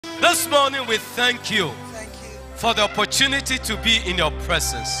This morning we thank you for the opportunity to be in your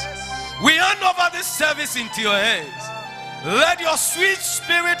presence. We hand over this service into your hands. Let your sweet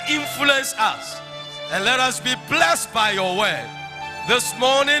spirit influence us and let us be blessed by your word. This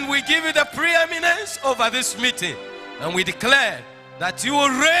morning we give you the preeminence over this meeting and we declare that you will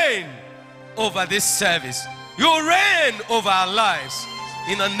reign over this service. You will reign over our lives.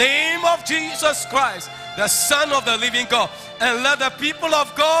 In the name of Jesus Christ, the Son of the living God. And let the people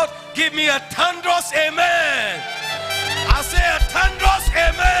of God give me a thunderous amen. I say a thunderous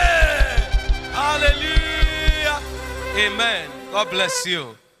amen. Hallelujah. Amen. God bless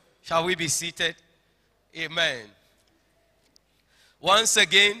you. Shall we be seated? Amen. Once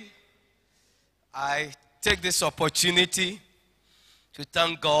again, I take this opportunity to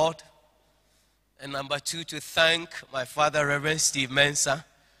thank God. And number two, to thank my father, Reverend Steve Mensah,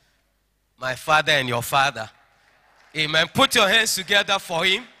 my father and your father. Amen. Put your hands together for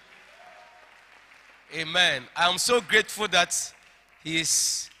him. Amen. I'm so grateful that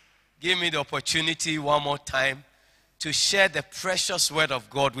he's given me the opportunity one more time to share the precious word of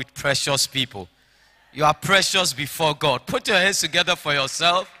God with precious people. You are precious before God. Put your hands together for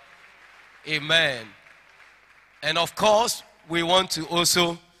yourself. Amen. And of course, we want to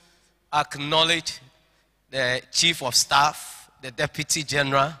also acknowledge the Chief of Staff, the Deputy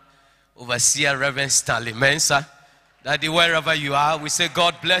General, Overseer Reverend Stanley Mensah. Daddy, wherever you are, we say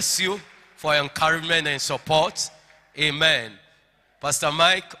God bless you for your encouragement and support. Amen. Pastor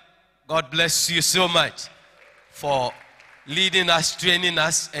Mike, God bless you so much for leading us, training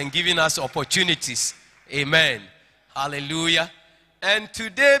us, and giving us opportunities. Amen. Hallelujah. And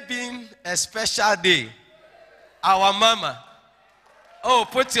today being a special day, our mama. Oh,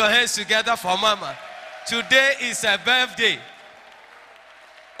 put your hands together for mama. Today is her birthday.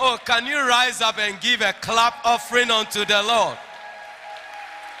 Oh, can you rise up and give a clap offering unto the Lord?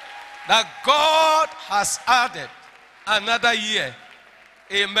 That God has added another year.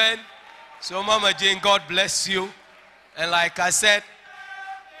 Amen. So, Mama Jane, God bless you. And like I said,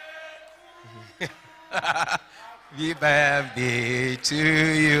 happy birthday to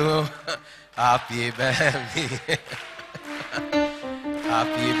you. Happy birthday.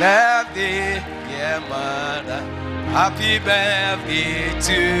 Happy birthday, dear mother. Happy birthday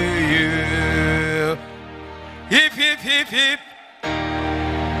to you. Hip, hip, hip, hip.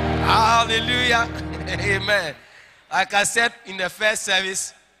 Hallelujah. Amen. Like I said in the first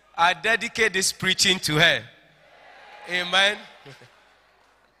service, I dedicate this preaching to her. Amen.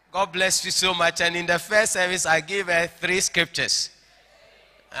 God bless you so much. And in the first service, I gave her 3 scriptures.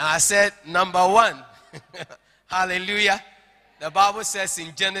 And I said, number 1, hallelujah. The Bible says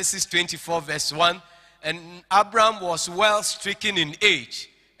in Genesis 24 verse 1, and Abraham was well stricken in age,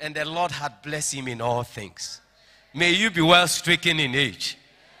 and the Lord had blessed him in all things. May you be well stricken in age.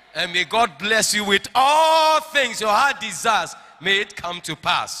 And may God bless you with all things your heart desires. May it come to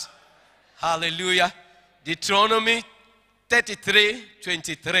pass. Hallelujah. Deuteronomy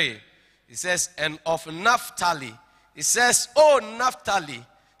 33:23. It says, and of Naphtali. It says, O Naphtali,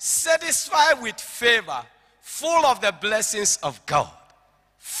 satisfied with favor, full of the blessings of God.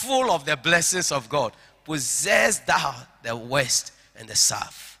 Full of the blessings of God. Possess thou the west and the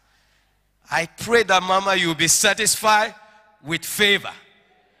south. I pray that, Mama, you will be satisfied with favor.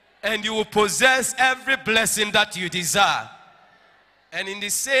 And you will possess every blessing that you desire. And in the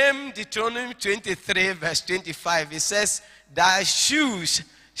same Deuteronomy 23 verse 25, it says, thy shoes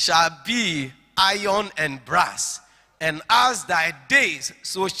shall be iron and brass. And as thy days,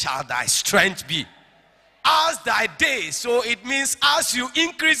 so shall thy strength be. As thy days, so it means as you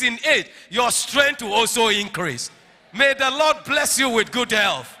increase in age, your strength will also increase. May the Lord bless you with good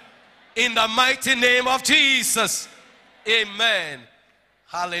health. In the mighty name of Jesus. Amen.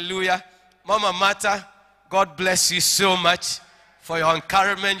 Hallelujah. Mama Martha, God bless you so much for your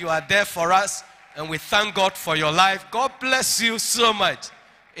encouragement. You are there for us, and we thank God for your life. God bless you so much.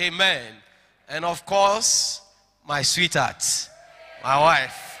 Amen. And of course, my sweetheart, my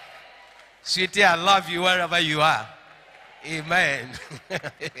wife. Sweetie, I love you wherever you are. Amen.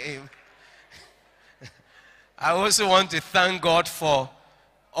 I also want to thank God for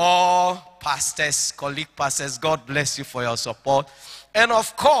all pastors, colleague pastors. God bless you for your support. And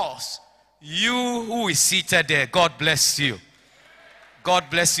of course, you who is seated there, God bless you. God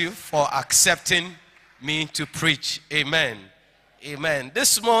bless you for accepting me to preach. Amen. Amen.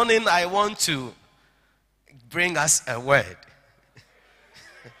 This morning, I want to bring us a word.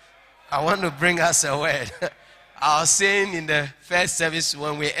 I want to bring us a word. I was saying in the first service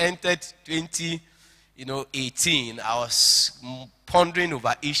when we entered 2018, I was pondering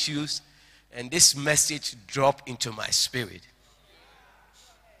over issues, and this message dropped into my spirit.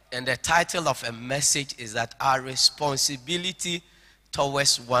 And the title of a message is that our responsibility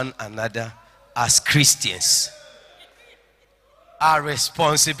towards one another as Christians. Our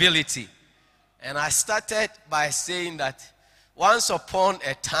responsibility. And I started by saying that once upon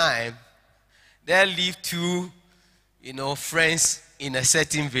a time, there lived two, friends in a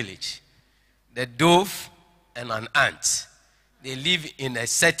certain village. The dove and an ant. They live in a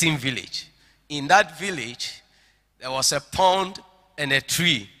certain village. In that village, there was a pond and a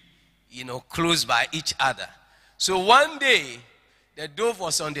tree, close by each other. So one day, the dove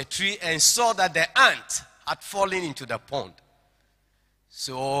was on the tree and saw that the ant had fallen into the pond.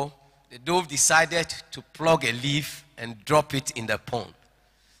 So the dove decided to plug a leaf and drop it in the pond.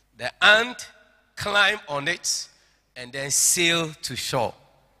 The ant climbed on it and then sailed to shore.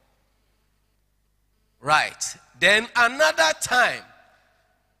 Right. Then another time,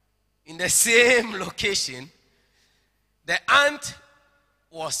 in the same location, the ant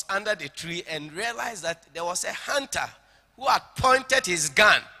was under the tree and realized that there was a hunter who had pointed his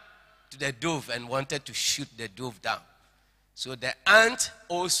gun to the dove and wanted to shoot the dove down. So the ant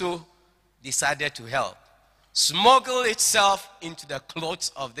also decided to help. Smuggled itself into the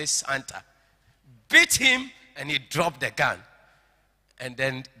clothes of this hunter, beat him, and he dropped the gun. And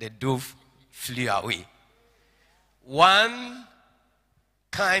then the dove flew away. One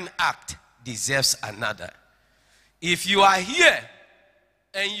kind act deserves another. If you are here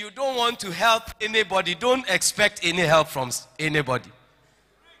and you don't want to help anybody, don't expect any help from anybody.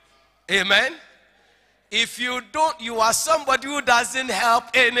 Amen? If you are somebody who doesn't help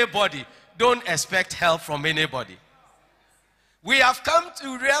anybody, don't expect help from anybody. We have come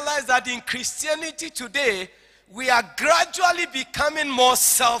to realize that in Christianity today, we are gradually becoming more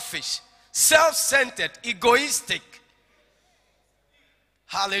selfish, self-centered, egoistic.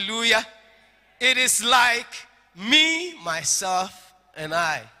 Hallelujah. It is like me, myself, and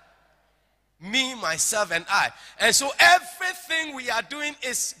I. Me, myself, and I. And so everything we are doing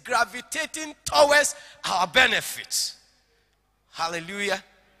is gravitating towards our benefits. Hallelujah.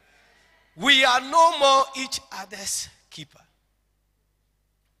 We are no more each other's keeper.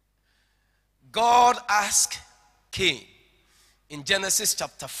 God asked Cain in Genesis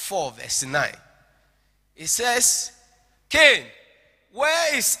chapter 4 verse 9. It says, Cain,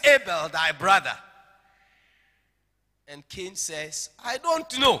 where is Abel thy brother? And Cain says, I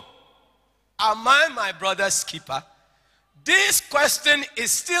don't know. Am I my brother's keeper? This question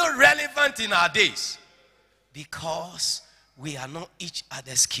is still relevant in our days because we are not each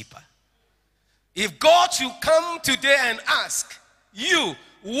other's keeper. If God should come today and ask you,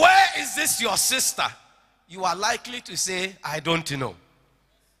 where is this your sister? You are likely to say, I don't know.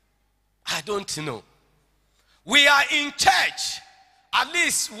 I don't know. We are in church. At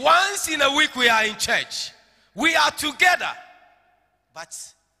least once in a week we are in church. We are together. But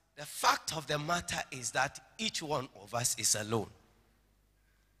the fact of the matter is that each one of us is alone.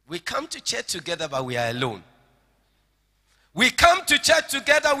 We come to church together, but we are alone. We come to church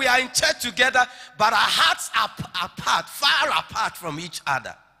together, we are in church together, but our hearts are apart, far apart from each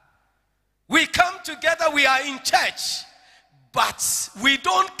other. We come together, we are in church, but we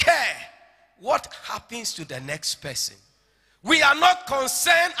don't care what happens to the next person. We are not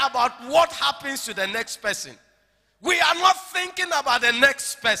concerned about what happens to the next person. We are not thinking about the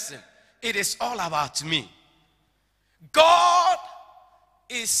next person. It is all about me. God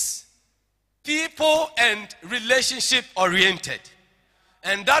is people and relationship oriented.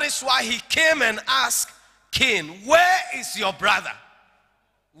 And that is why he came and asked Cain, where is your brother?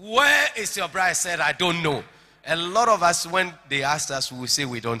 Where is your brother? I said, I don't know. A lot of us, when they ask us, we will say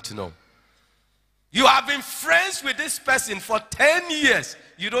we don't know. You have been friends with this person for 10 years.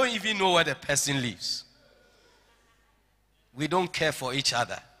 You don't even know where the person lives. We don't care for each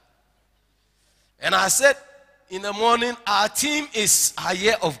other. And I said in the morning, our team is a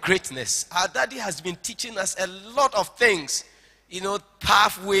year of greatness. Our daddy has been teaching us a lot of things,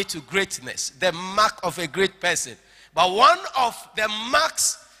 pathway to greatness, the mark of a great person. But one of the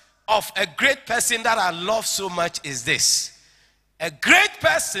marks of a great person that I love so much is this. A great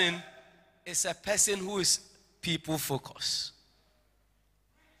person is a person who is people-focused.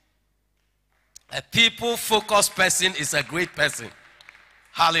 A people-focused person is a great person.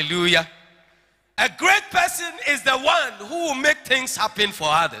 Hallelujah. A great person is the one who will make things happen for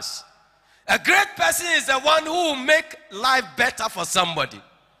others. A great person is the one who will make life better for somebody.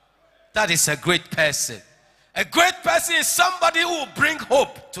 That is a great person. A great person is somebody who will bring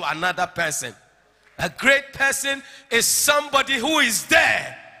hope to another person. A great person is somebody who is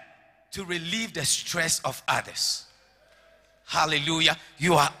there to relieve the stress of others. Hallelujah.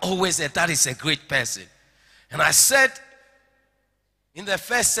 You are always there. That is a great person. And I said in the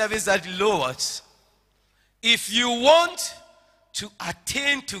first service that lowered, if you want to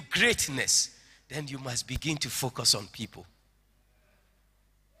attain to greatness, then you must begin to focus on people.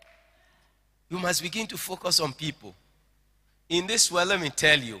 You must begin to focus on people. In this world, let me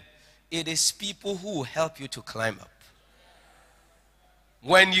tell you, it is people who will help you to climb up.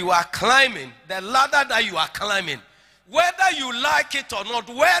 When you are climbing, the ladder that you are climbing, whether you like it or not,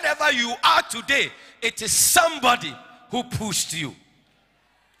 wherever you are today, it is somebody who pushed you.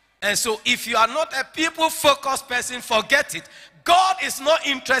 And so if you are not a people-focused person, forget it. God is not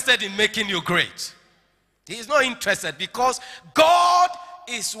interested in making you great. He is not interested, because God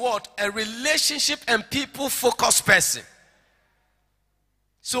is what? A relationship and people-focused person.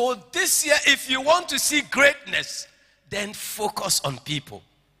 So this year, if you want to see greatness, then focus on people.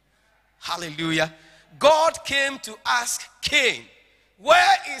 Hallelujah. God came to ask Cain,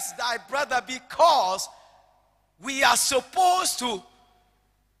 where is thy brother? Because we are supposed to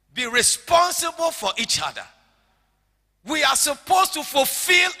be responsible for each other. We are supposed to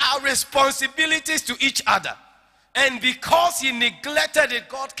fulfill our responsibilities to each other. And because he neglected it,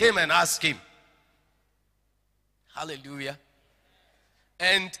 God came and asked him. Hallelujah.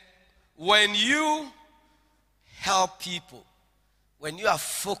 And when you help people, when you are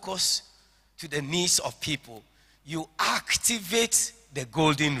focused to the needs of people, you activate the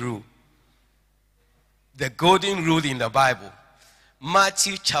golden rule. The golden rule in the Bible.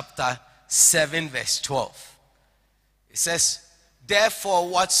 Matthew chapter 7 verse 12. It says, therefore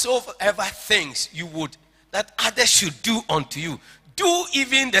whatsoever things you would that others should do unto you, do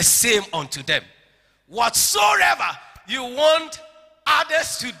even the same unto them. Whatsoever you want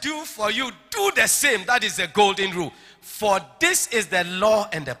others to do for you, do the same. That is the golden rule. For this is the law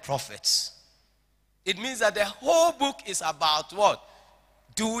and the prophets. It means that the whole book is about what?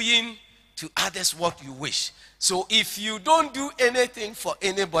 Doing to others what you wish. So if you don't do anything for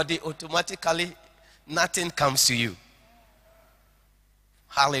anybody, automatically nothing comes to you.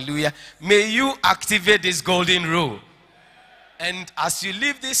 Hallelujah. May you activate this golden rule. And as you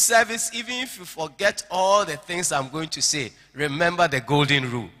leave this service, even if you forget all the things I'm going to say, remember the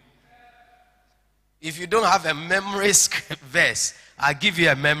golden rule. If you don't have a memory verse, I'll give you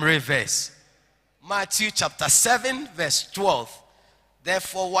a memory verse. Matthew chapter 7 verse 12.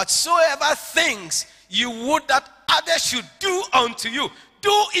 Therefore whatsoever things you would that others should do unto you,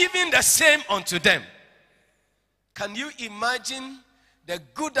 do even the same unto them. Can you imagine the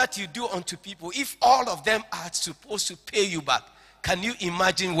good that you do unto people, if all of them are supposed to pay you back? Can you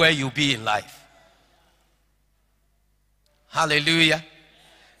imagine where you'll be in life? Hallelujah.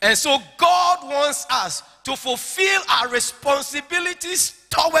 And so God wants us to fulfill our responsibilities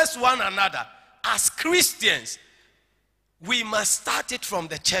towards one another. As Christians, we must start it from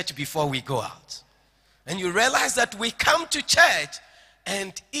the church before we go out. And you realize that we come to church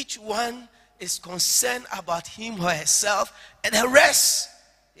and each one is concerned about him or herself, and the rest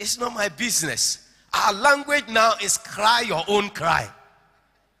is not my business. Our language now is cry your own cry.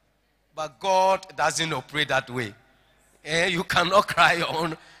 But God doesn't operate that way. You cannot cry your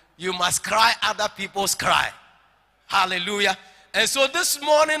own. You must cry other people's cry. Hallelujah. And so this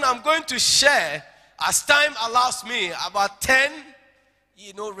morning I'm going to share, as time allows me, about 10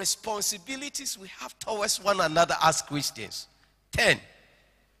 responsibilities we have towards one another as Christians. 10.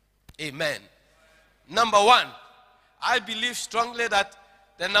 Amen. Number one, I believe strongly that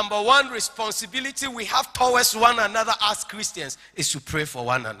the number one responsibility we have towards one another as Christians is to pray for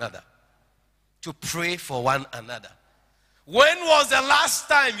one another. To pray for one another. When was the last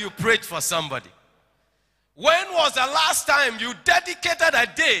time you prayed for somebody? When was the last time you dedicated a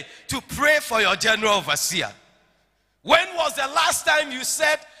day to pray for your general overseer? When was the last time you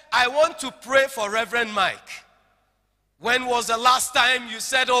said, I want to pray for Reverend Mike? When was the last time you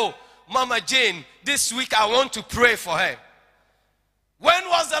said, oh, Mama Jane, this week I want to pray for her? When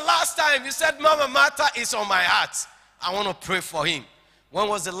was the last time you said, Mama Martha is on my heart, I want to pray for him? When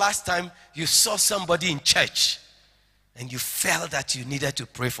was the last time you saw somebody in church and you felt that you needed to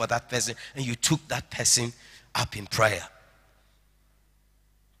pray for that person and you took that person up in prayer?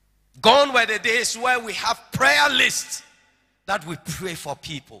 Gone were the days where we have prayer lists that we pray for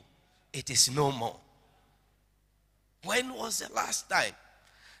people. It is no more. When was the last time?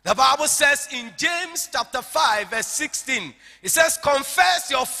 The Bible says in James chapter 5 verse 16, it says,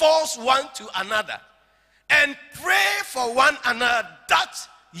 confess your faults one to another and pray for one another that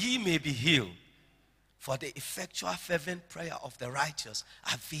ye may be healed. For the effectual fervent prayer of the righteous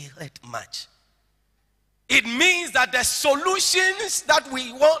availeth much. It means that the solutions that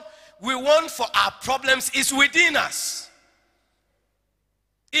we want for our problems is within us.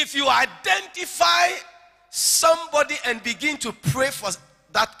 If you identify somebody and begin to pray for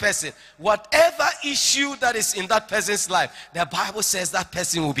that person, whatever issue that is in that person's life, the Bible says that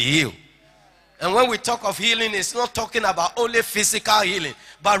person will be healed. And when we talk of healing, it's not talking about only physical healing,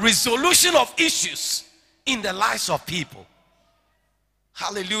 but resolution of issues in the lives of people.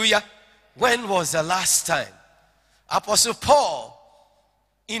 Hallelujah. When was the last time Apostle Paul,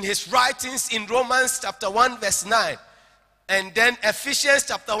 in his writings in Romans chapter 1 verse 9, and then Ephesians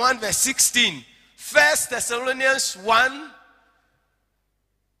chapter 1 verse 16, 1 Thessalonians 1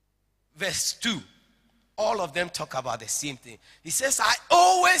 verse 2, all of them talk about the same thing. He says, I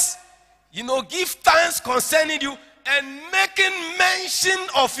always, give thanks concerning you and making mention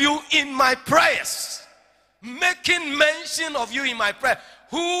of you in my prayers. Making mention of you in my prayer.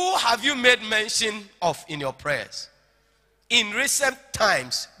 Who have you made mention of in your prayers? In recent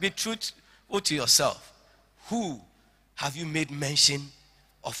times, be truthful to yourself. Who have you made mention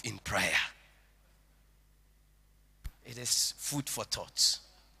of in prayer? It is food for thought.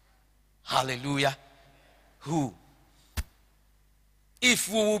 Hallelujah. Who? If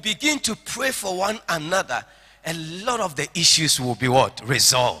we will begin to pray for one another, a lot of the issues will be what?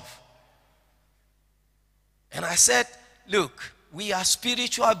 Resolved. And I said, look, we are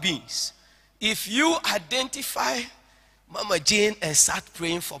spiritual beings. If you identify Mama Jane and start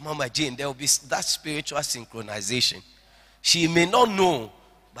praying for Mama Jane, there will be that spiritual synchronization. She may not know,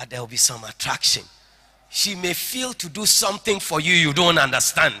 but there will be some attraction. She may feel to do something for you you don't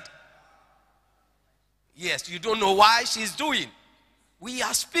understand. Yes, you don't know why she's doing. We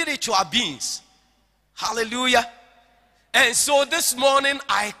are spiritual beings. Hallelujah. And so this morning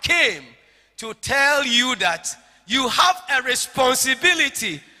I came to tell you that you have a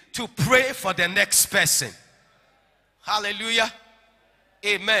responsibility to pray for the next person. Hallelujah.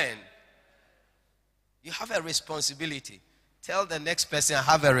 Amen. You have a responsibility. Tell the next person, I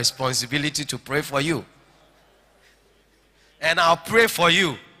have a responsibility to pray for you. And I'll pray for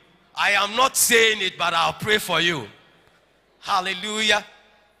you. I am not saying it, but I'll pray for you. Hallelujah.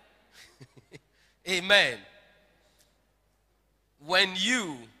 Amen. When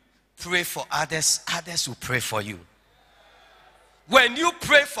you pray for others, others will pray for you. When you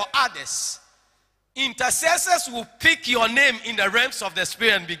pray for others, intercessors will pick your name in the realms of the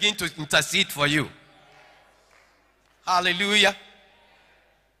spirit and begin to intercede for you. Hallelujah.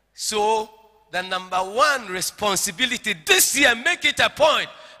 So, the number one responsibility this year, make it a point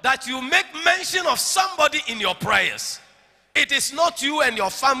that you make mention of somebody in your prayers. It is not you and your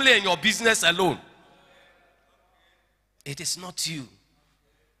family and your business alone. It is not you.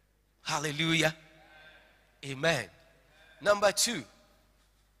 Hallelujah. Amen. Number two,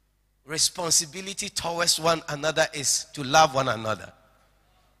 responsibility towards one another is to love one another.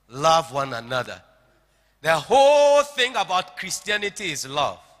 Love one another. The whole thing about Christianity is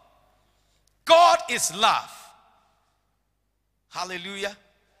love. God is love. Hallelujah.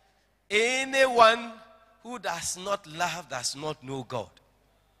 Anyone who does not love does not know God.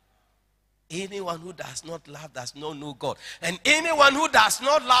 Anyone who does not love does not know God. And anyone who does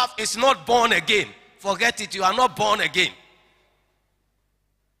not love is not born again. Forget it, you are not born again.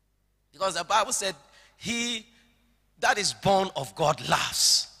 Because the Bible said, he that is born of God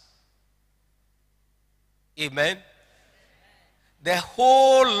loves. Amen. The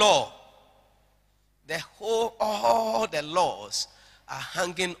whole law, all the laws are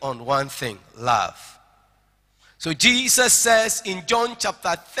hanging on one thing, love. So Jesus says in John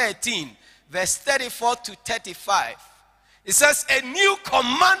chapter 13, verse 34 to 35, it says, a new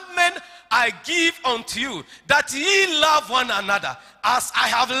commandment I give unto you, that ye love one another. As I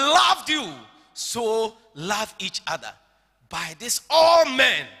have loved you, so love each other. By this all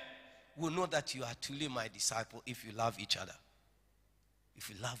men will know that you are truly my disciple, if you love each other. If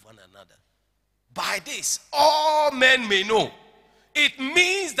you love one another. By this all men may know. It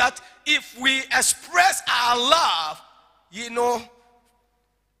means that if we express our love,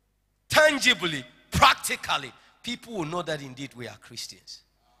 tangibly, practically, people will know that indeed we are Christians.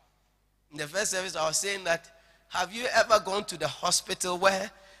 In the first service, I was saying that, have you ever gone to the hospital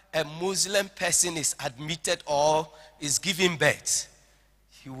where a Muslim person is admitted or is giving birth?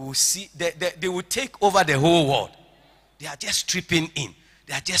 You will see, they will take over the whole world. They are just tripping in.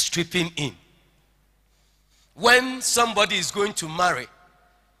 They are just tripping in. When somebody is going to marry,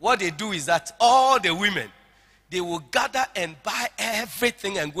 what they do is that all the women, they will gather and buy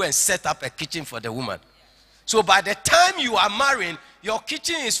everything and go and set up a kitchen for the woman. So by the time you are marrying, your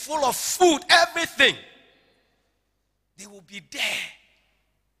kitchen is full of food, everything. They will be there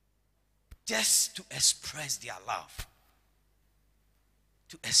just to express their love.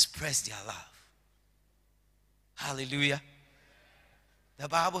 To express their love. Hallelujah. The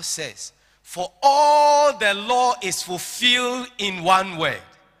Bible says, For all the law is fulfilled in one word,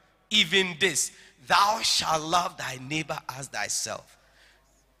 even this, thou shalt love thy neighbor as thyself.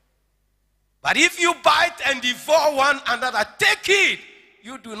 But if you bite and devour one another, take heed,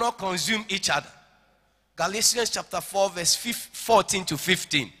 you do not consume each other. Galatians chapter 4, verse 14 to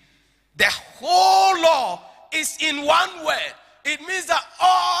 15. The whole law is in one word. It means that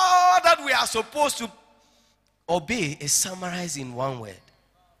all that we are supposed to obey is summarized in one word.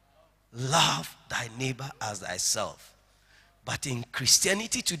 Love thy neighbor as thyself. But in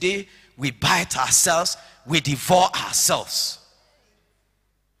Christianity today, we bite ourselves, we devour ourselves.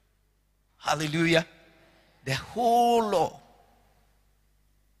 Hallelujah. The whole law.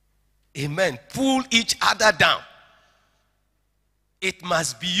 Amen. Pull each other down. It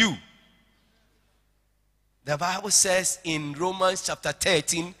must be you. The Bible says in Romans chapter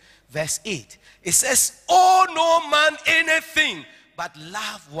 13, verse 8, it says, owe no man anything but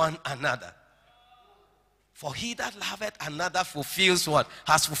love one another. For he that loveth another fulfills what?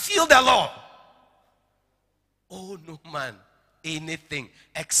 Has fulfilled the law. Owe no man anything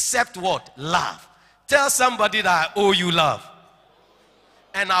except what? Love. Tell somebody that I owe you love.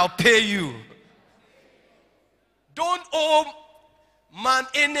 And I'll pay you. Don't owe man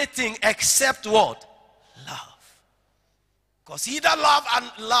anything except what? Love. Because he that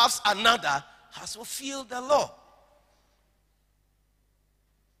loves another has fulfilled the law.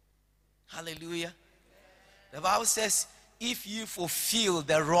 Hallelujah. The Bible says, if you fulfill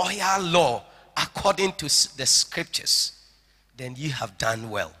the royal law according to the scriptures, then you have done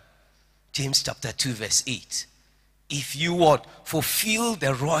well. James chapter 2 verse 8. If you what? Fulfill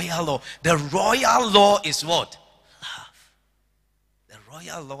the royal law. The royal law is what? Love. The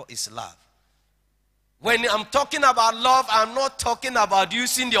royal law is love. When I'm talking about love, I'm not talking about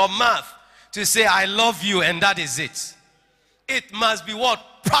using your mouth to say I love you and that is it. It must be what?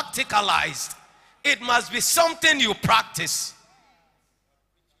 Practicalized. It must be something you practice.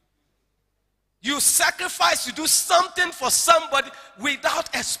 You sacrifice to do something for somebody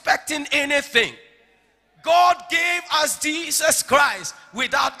without expecting anything. God gave us Jesus Christ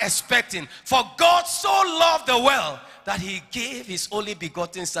without expecting. For God so loved the world that he gave his only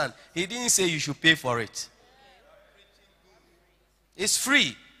begotten son. He didn't say you should pay for it. It's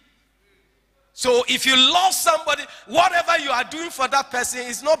free. So if you love somebody, whatever you are doing for that person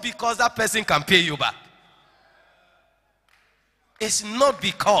is not because that person can pay you back. It's not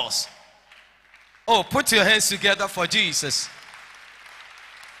because. Oh, put your hands together for Jesus.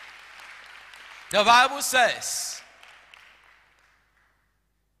 The Bible says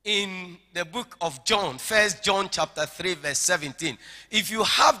in the book of John, 1 John chapter 3 verse 17, if you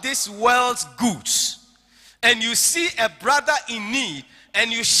have this world's goods and you see a brother in need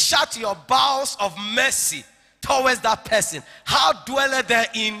and you shut your bowels of mercy towards that person, how dwelleth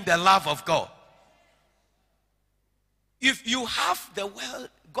therein the love of God? If you have the world,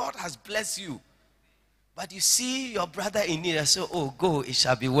 God has blessed you, but you see your brother in need and say, oh, go, it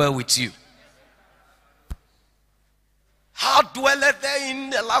shall be well with you. How dwelleth therein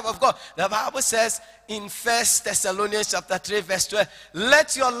the love of God? The Bible says in 1 Thessalonians chapter 3 verse 12,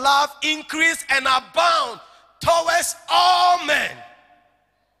 let your love increase and abound towards all men.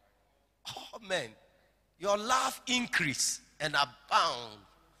 All men. Your love increase and abound.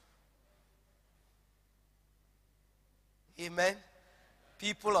 Amen.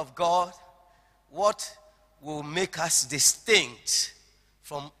 People of God, what will make us distinct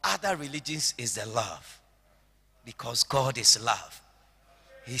from other religions is the love. Because God is love.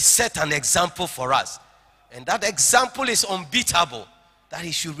 He set an example for us. And that example is unbeatable. That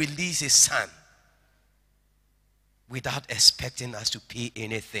he should release his son without expecting us to pay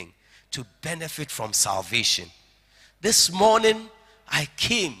anything to benefit from salvation. This morning, I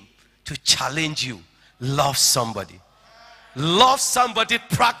came to challenge you. Love somebody. Love somebody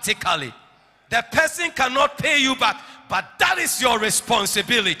practically. The person cannot pay you back, but that is your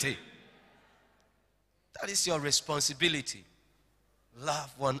responsibility. That is your responsibility.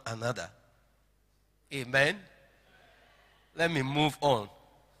 Love one another. Amen. Let me move on.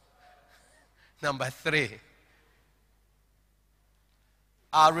 Number 3.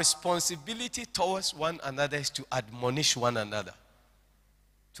 Our responsibility towards one another is to admonish one another.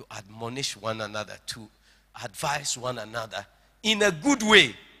 To admonish one another. To advise one another in a good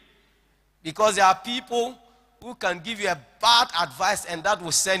way. Because there are people who can give you a bad advice and that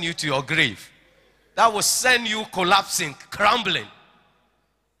will send you to your grave. That will send you collapsing, crumbling.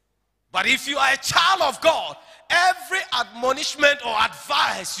 But if you are a child of God, every admonishment or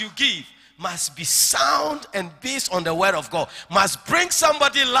advice you give must be sound and based on the word of God. Must bring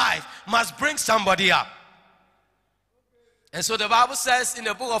somebody life, must bring somebody up. And so the Bible says in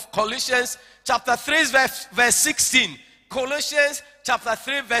the book of Colossians chapter 3 verse 16, Colossians chapter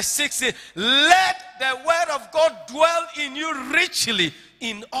 3 verse 16, let the word of God dwell in you richly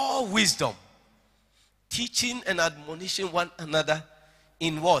in all wisdom, teaching and admonishing one another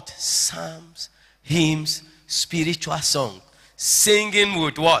in what? Psalms, hymns, spiritual songs, singing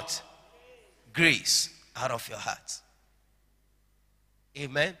with what? Grace out of your heart.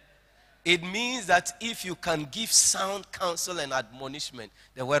 Amen. It means that if you can give sound counsel and admonishment,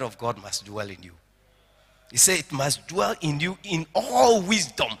 the word of God must dwell in you. He said it must dwell in you in all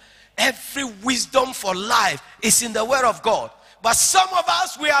wisdom. Every wisdom for life is in the word of God. But some of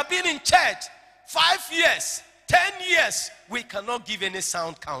us, we have been in church 5 years, 10 years, we cannot give any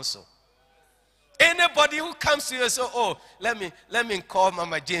sound counsel. Anybody who comes to you and says, oh, let me call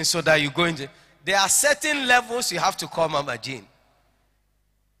Mama Jane so that you go into. There are certain levels you have to call Mama Jane.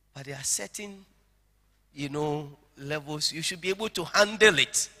 But there are certain, levels you should be able to handle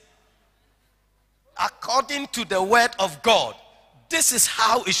it. According to the word of God, this is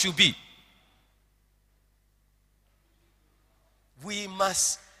how it should be. We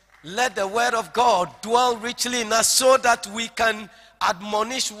must let the word of God dwell richly in us so that we can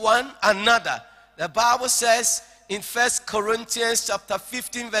admonish one another. The Bible says in 1 Corinthians chapter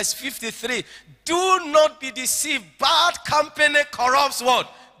 15 verse 53, do not be deceived. Bad company corrupts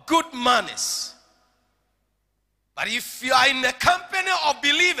what? Good manners. But if you are in the company of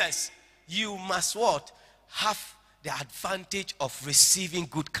believers, you must what? Have the advantage of receiving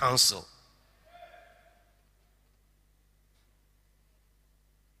good counsel.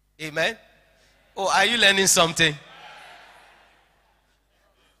 Amen. Oh, are you learning something?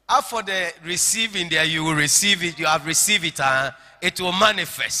 As for the receiving there, you will receive it. You have received it. It will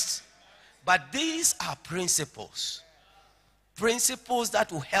manifest. But these are principles. Principles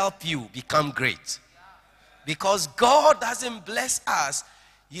that will help you become great. Because God doesn't bless us,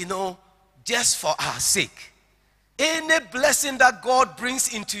 just for our sake. Any blessing that God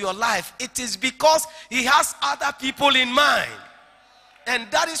brings into your life, it is because He has other people in mind. And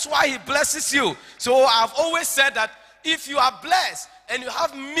that is why He blesses you. So I've always said that if you are blessed and you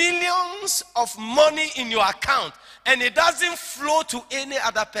have millions of money in your account and it doesn't flow to any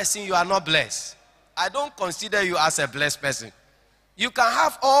other person, you are not blessed. I don't consider you as a blessed person. You can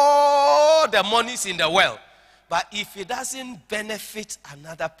have all the monies in the world, but if it doesn't benefit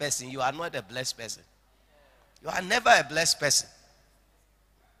another person, you are not a blessed person. You are never a blessed person.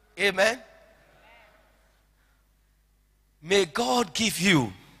 Amen. May God give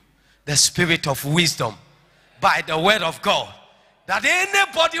you the spirit of wisdom by the word of God. That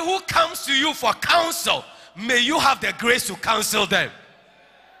anybody who comes to you for counsel, may you have the grace to counsel them.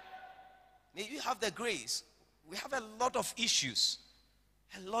 May you have the grace. We have a lot of issues.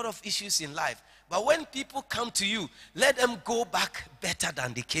 A lot of issues in life. But when people come to you, let them go back better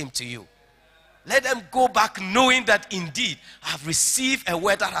than they came to you. Let them go back knowing that indeed I've received a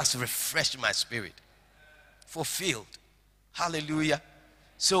word that has refreshed my spirit. Fulfilled. Hallelujah.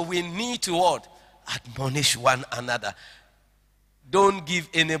 So we need to what? Admonish one another. Don't give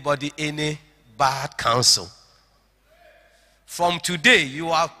anybody any bad counsel. From today, you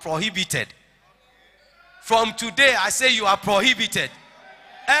are prohibited. From today, I say you are prohibited.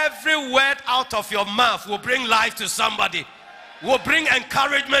 Every word out of your mouth will bring life to somebody. Will bring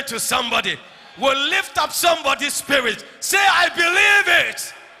encouragement to somebody. Will lift up somebody's spirit. Say, I believe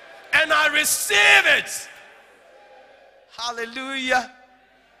it. And I receive it. Hallelujah.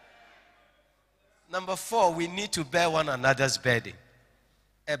 Number 4, we need to bear one another's burden.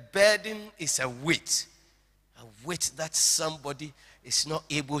 A burden is a weight. A weight that somebody is not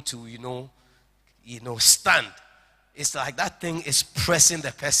able to, stand. It's like that thing is pressing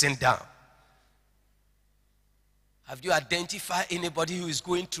the person down. Have you identified anybody who is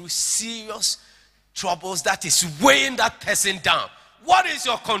going through serious troubles that is weighing that person down? What is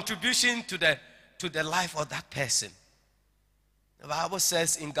your contribution to the life of that person? The Bible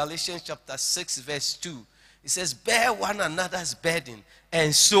says in Galatians chapter 6 verse 2, it says, bear one another's burden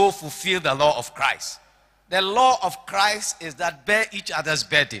and so fulfill the law of Christ. The law of Christ is that bear each other's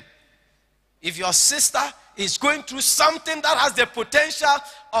burden. If your sister is going through something that has the potential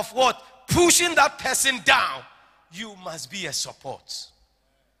of what? Pushing that person down, you must be a support.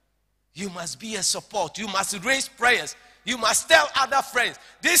 You must be a support. You must raise prayers. You must tell other friends,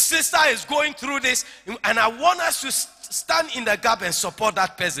 this sister is going through this, and I want us to stand in the gap and support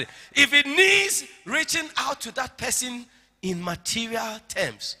that person. If it needs reaching out to that person in material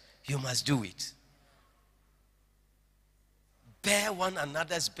terms, you must do it. Bear one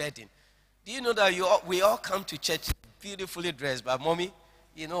another's burden. Do you know that we all come to church beautifully dressed, but mommy,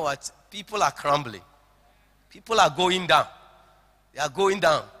 you know what? People are crumbling. People are going down. They are going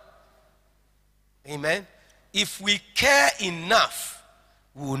down. Amen. If we care enough,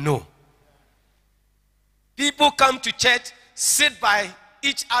 we will know. People come to church, sit by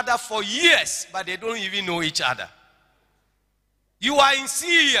each other for years, but they don't even know each other. You are in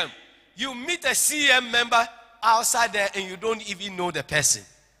CEM. You meet a CEM member outside there and you don't even know the person.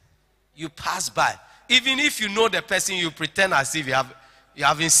 You pass by. Even if you know the person, you pretend as if you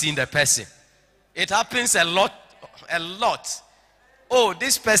haven't seen the person. It happens a lot. A lot. Oh,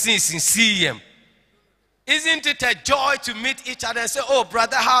 this person is in CEM. Isn't it a joy to meet each other and say, oh,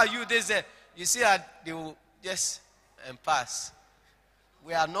 brother, how are you? You see that they will just pass.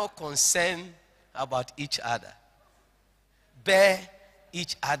 We are not concerned about each other. Bear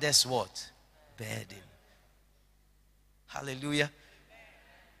each other's what? Burden. Hallelujah.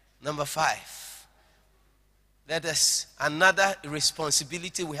 Number 5. Let us, another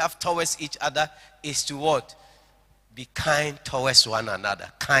responsibility we have towards each other is to what? Be kind towards one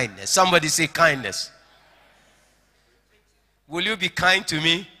another. Kindness. Somebody say kindness. Will you be kind to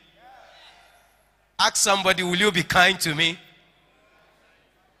me? Ask somebody, will you be kind to me?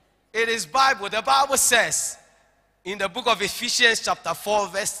 It is Bible. The Bible says in the book of Ephesians chapter 4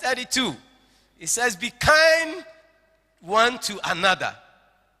 verse 32, it says, be kind one to another,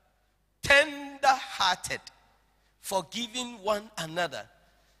 tender-hearted, forgiving one another.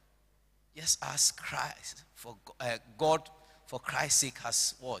 Just as Christ, God, for Christ's sake,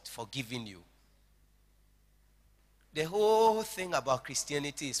 has what? Forgiven you. The whole thing about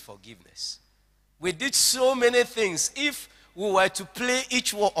Christianity is forgiveness. We did so many things. If we were to play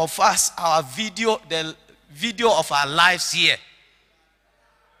each one of us our video, the video of our lives here.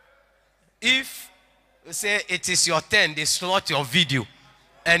 If we say it is your turn, they slot your video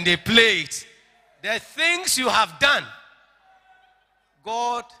and they play it. The things you have done,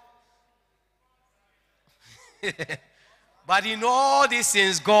 God. But in all these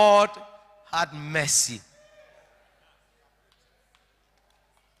things, God had mercy.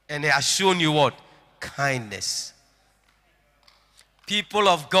 And He has shown you what? Kindness. People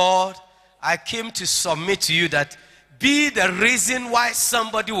of God, I came to submit to you that be the reason why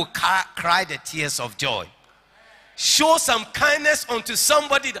somebody will cry the tears of joy. Show some kindness unto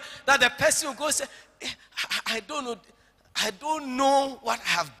somebody that the person will go say, I don't know what I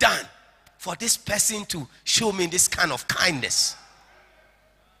have done for this person to show me this kind of kindness.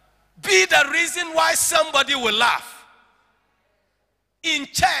 Be the reason why somebody will laugh. In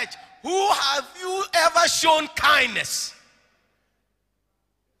church, who have you ever shown kindness?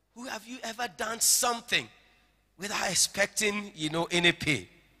 Who have you ever done something without expecting, any pay?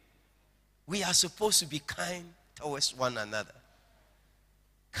 We are supposed to be kind towards one another.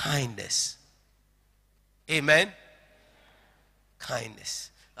 Kindness. Amen?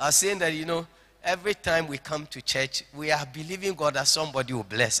 Kindness. I was saying that, every time we come to church, we are believing God that somebody will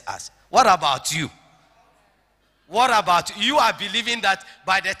bless us. What about you? What about you? You are believing that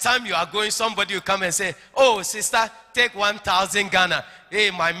by the time you are going, somebody will come and say, oh, sister, take 1,000 Ghana.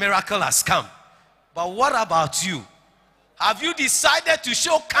 Hey, my miracle has come. But what about you? Have you decided to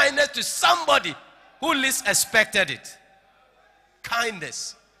show kindness to somebody who least expected it?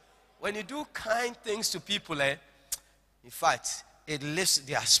 Kindness. When you do kind things to people, in fact, it lifts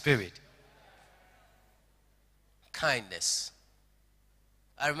their spirit. Kindness.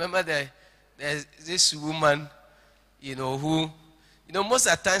 I remember there's this woman, who, most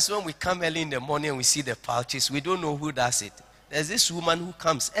of the times when we come early in the morning and we see the pouches, we don't know who does it. There's this woman who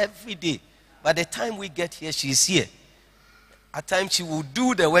comes every day. By the time we get here, she's here. At times she will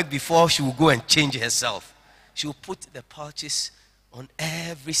do the work before she will go and change herself. She will put the pouches on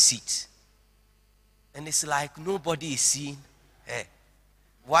every seat. And it's like nobody is seeing her.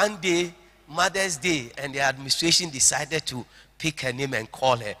 One day, Mother's Day, and the administration decided to pick her name and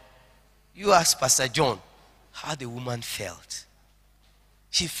call her. You ask Pastor John how the woman felt.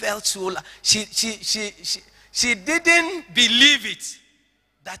 She felt so. She didn't believe it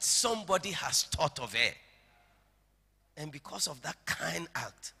that somebody has thought of her. And because of that kind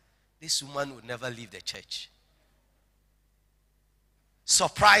act, this woman would never leave the church.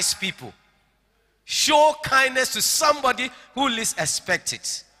 Surprise people. Show kindness to somebody who least expects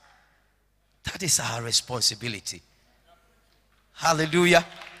it. That is our responsibility. Hallelujah.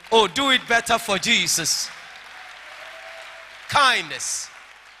 Oh, do it better for Jesus. Kindness.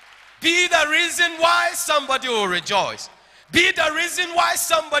 Be the reason why somebody will rejoice. Be the reason why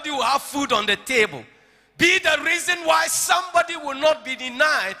somebody will have food on the table. Be the reason why somebody will not be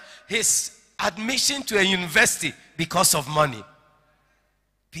denied his admission to a university because of money.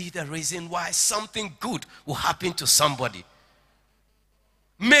 Be the reason why something good will happen to somebody.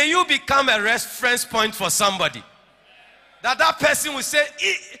 May you become a reference point for somebody. that person will say,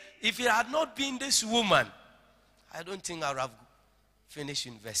 if it had not been this woman, I don't think I would have finished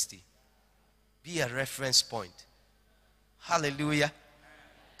university. Be a reference point. Hallelujah.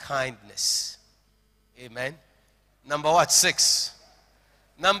 Kindness. Amen. Number what? 6.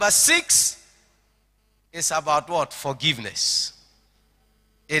 Number 6 is about what? Forgiveness.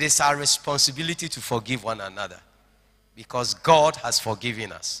 It is our responsibility to forgive one another because God has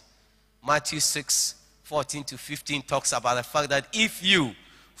forgiven us. Matthew 6:14-15 talks about the fact that if you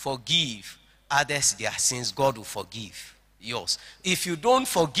forgive others their sins, God will forgive yours. If you don't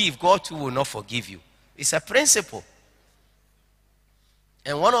forgive, God too will not forgive you. It's a principle.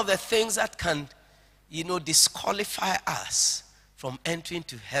 And one of the things that can, disqualify us from entering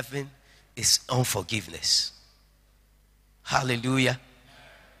to heaven is unforgiveness. Hallelujah.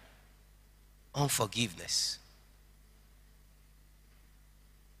 Unforgiveness.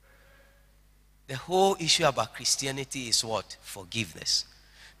 The whole issue about Christianity is what? Forgiveness.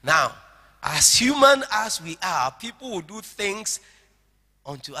 Now, as human as we are, people will do things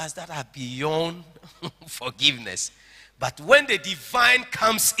unto us that are beyond forgiveness. But when the divine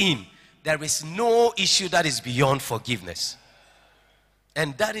comes in, there is no issue that is beyond forgiveness.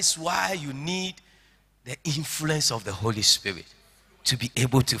 And that is why you need the influence of the Holy Spirit to be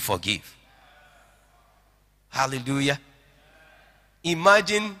able to forgive. Hallelujah.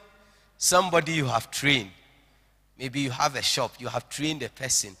 Imagine somebody you have trained. Maybe you have a shop, you have trained a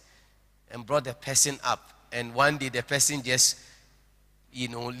person and brought the person up. And one day the person just,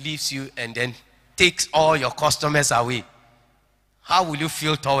 leaves you and then takes all your customers away. How will you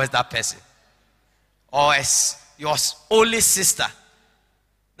feel towards that person? Or as your only sister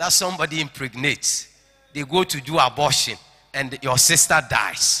that somebody impregnates, they go to do abortion and your sister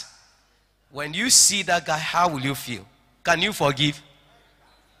dies. When you see that guy, how will you feel? Can you forgive?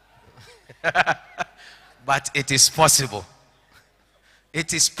 But it is possible.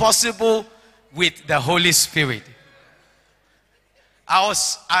 It is possible with the Holy Spirit.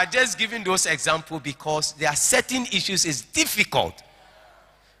 I just giving those examples because there are certain issues it's difficult.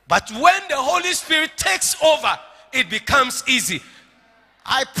 But when the Holy Spirit takes over, it becomes easy.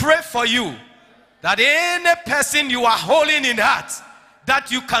 I pray for you that any person you are holding in heart that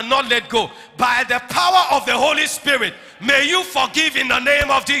you cannot let go, by the power of the Holy Spirit, may you forgive in the name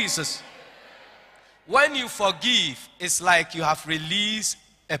of Jesus. When you forgive, it's like you have released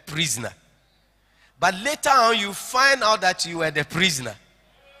a prisoner. But later on, you find out that you were the prisoner.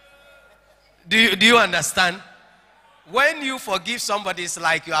 Do you understand? When you forgive somebody, it's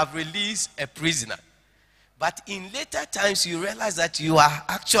like you have released a prisoner. But in later times, you realize that you are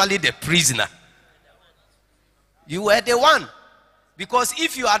actually the prisoner. You were the one. Because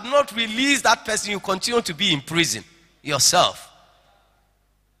if you had not released that person, you continue to be in prison yourself.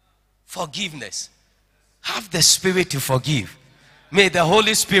 Forgiveness. Have the Spirit to forgive. May the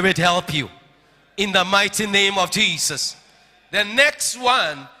Holy Spirit help you. In the mighty name of Jesus. The next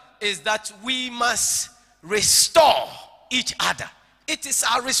one is that we must restore each other. It is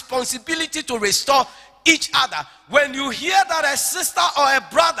our responsibility to restore each other. When you hear that a sister or a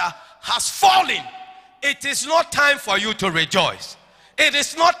brother has fallen, it is not time for you to rejoice. It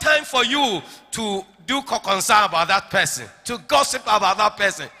is not time for you to do concern about that person, to gossip about that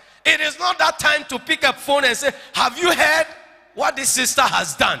person. It is not that time to pick up phone and say, have you heard what this sister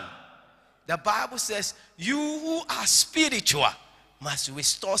has done? The Bible says, you who are spiritual must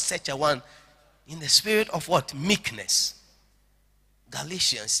restore such a one in the spirit of what? Meekness.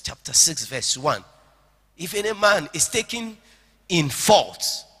 Galatians chapter 6 verse 1. If any man is taken in fault,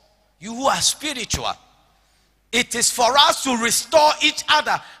 you who are spiritual, it is for us to restore each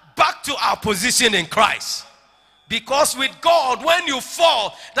other back to our position in Christ. Because with God, when you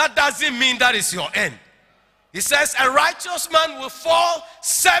fall, that doesn't mean that is your end. He says a righteous man will fall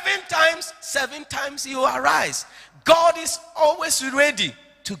 7 times, 7 times he will arise. God is always ready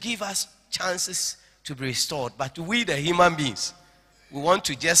to give us chances to be restored. But we, the human beings, we want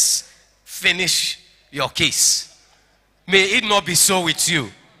to just finish your case. May it not be so with you.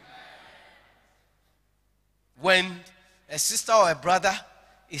 When a sister or a brother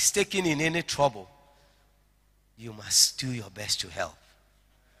is taken in any trouble, you must do your best to help.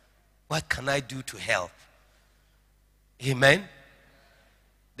 What can I do to help? Amen.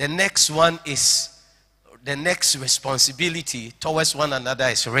 The next one is, the next responsibility towards one another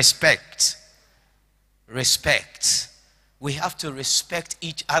is respect. Respect. We have to respect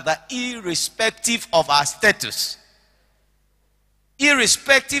each other irrespective of our status.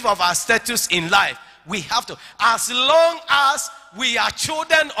 Irrespective of our status in life, we have to. As long as we are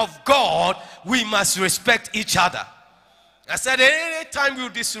children of God, we must respect each other. I said, any time you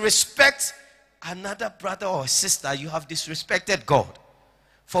disrespect another brother or sister, you have disrespected God.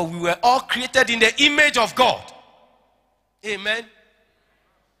 For we were all created in the image of God. Amen.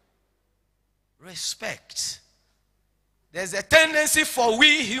 Respect. There's a tendency for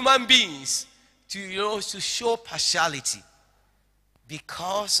we human beings to show partiality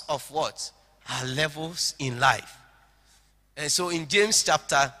because of what? Our levels in life. And so in James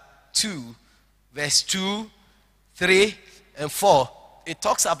chapter 2, verse 2, 3, and 4, it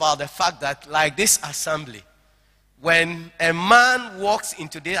talks about the fact that, like this assembly, when a man walks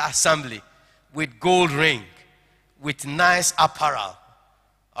into the assembly with gold ring, with nice apparel,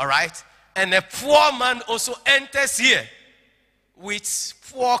 all right, and a poor man also enters here with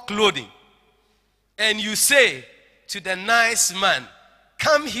poor clothing, and you say to the nice man,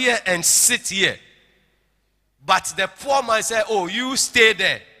 come here and sit here, but the poor man says, oh, you stay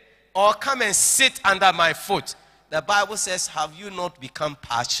there, or come and sit under my foot. The Bible says, have you not become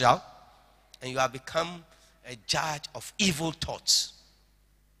partial, and you have become a judge of evil thoughts?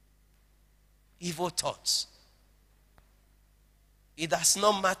 Evil thoughts. It does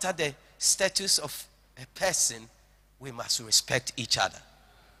not matter the status of a person, we must respect each other.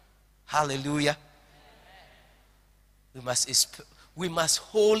 Hallelujah. We must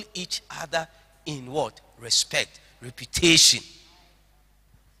hold each other in what? Respect, reputation,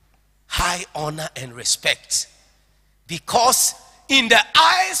 high honor and respect. Because in the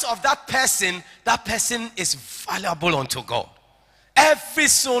eyes of that person is valuable unto God. Every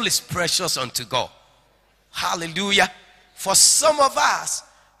soul is precious unto God. Hallelujah. For some of us,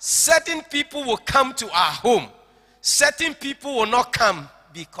 certain people will come to our home. Certain people will not come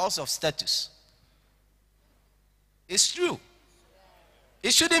because of status. It's true.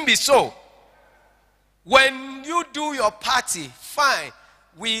 It shouldn't be so. When you do your party, fine.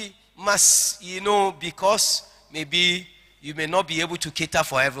 We must, because maybe you may not be able to cater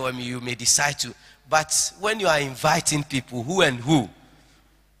for everyone, you may decide to. But when you are inviting people, who and who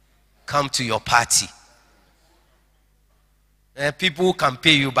come to your party? People who can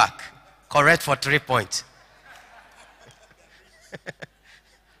pay you back. Correct for 3 points.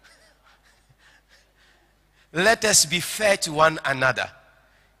 Let us be fair to one another.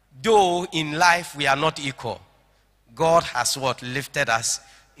 Though in life we are not equal, God has lifted us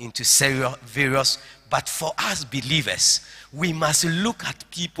into various. But for us believers, we must look at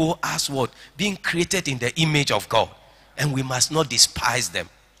people as being created in the image of God, and we must not despise them.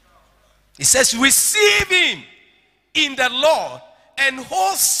 It says, receive him in the Lord and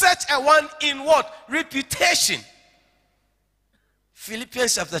hold such a one in what? Reputation.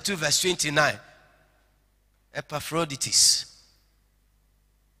 Philippians chapter 2 verse 29. Epaphroditus.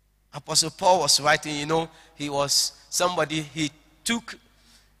 Apostle Paul was writing, he was somebody, he took,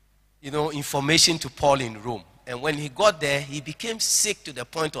 information to Paul in Rome. And when he got there, he became sick to the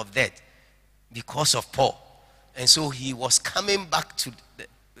point of death because of Paul. And so he was coming back to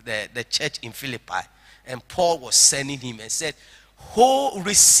the church in Philippi. And Paul was sending him and said,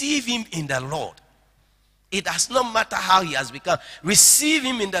 receive him in the Lord. It does not matter how he has become. Receive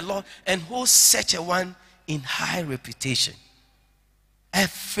him in the Lord and hold such a one in high reputation.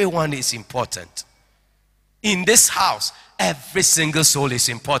 Everyone is important. In this house, every single soul is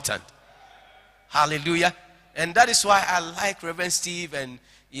important. Hallelujah. And that is why I like Reverend Steve and,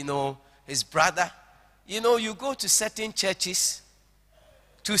 his brother. You go to certain churches,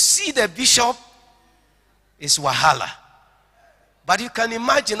 to see the bishop is wahala. But you can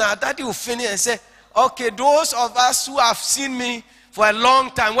imagine our daddy will finish and say, okay, those of us who have seen me for a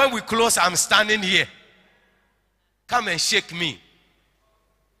long time, when we close, I'm standing here. Come and shake me.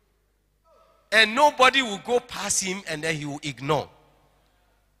 And nobody will go past him and then he will ignore.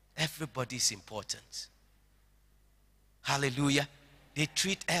 Everybody is important. Hallelujah. They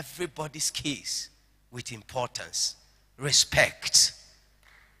treat everybody's case with importance. Respect.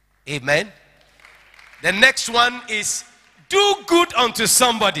 Amen. The next one is do good unto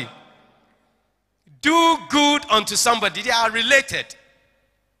somebody. Do good unto somebody. They are related.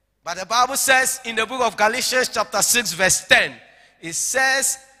 But the Bible says in the book of Galatians chapter 6 verse 10, it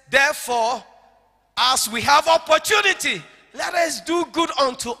says, therefore, as we have opportunity, let us do good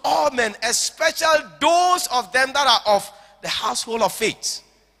unto all men, especially those of them that are of the household of faith.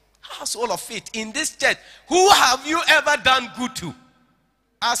 Household of faith. In this church, who have you ever done good to?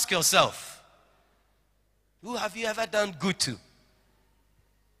 Ask yourself. Who have you ever done good to?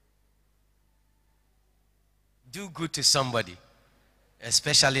 Do good to somebody,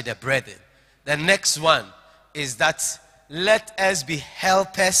 especially the brethren. The next one is that let us be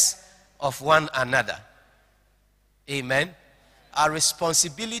helpers of one another. Amen. Our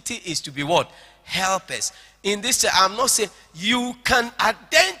responsibility is to be what? Helpers. In this, I'm not saying you can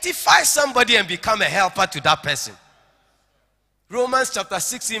identify somebody and become a helper to that person. Romans chapter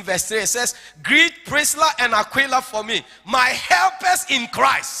 16 verse 3 says, greet Priscilla and Aquila for me, my helpers in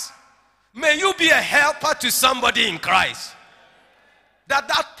Christ. May you be a helper to somebody in Christ.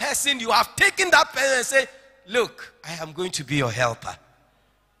 That person, you have taken that person and say, look, I am going to be your helper.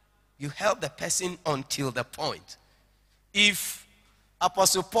 You help the person until the point. If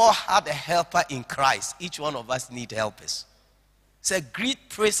Apostle Paul had a helper in Christ, each one of us need helpers. Say, greet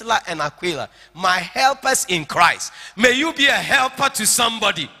Priscilla and Aquila, my helpers in Christ. May you be a helper to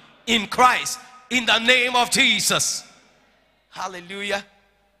somebody in Christ in the name of Jesus. Hallelujah.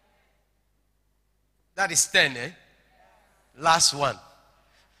 That is 10, eh? Last one.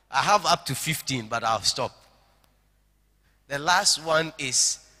 I have up to 15, but I'll stop. The last one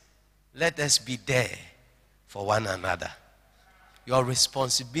is, let us be there for one another. Your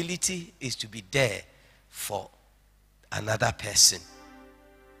responsibility is to be there for another person.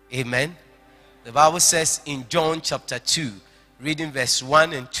 Amen. The Bible says in John chapter 2, reading verse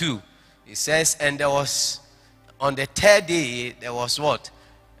 1 and 2, it says, and there was, on the third day, there was what?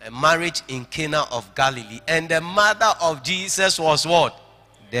 A marriage in Cana of Galilee. And the mother of Jesus was what?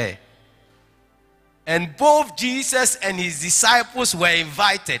 There. And both Jesus and his disciples were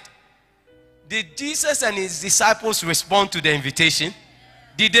invited. Did Jesus and his disciples respond to the invitation?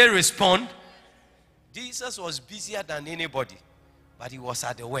 Did they respond? Jesus was busier than anybody, but he was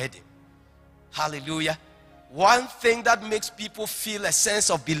at the wedding. Hallelujah. One thing that makes people feel a sense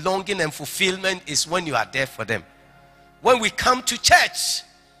of belonging and fulfillment is when you are there for them. When we come to church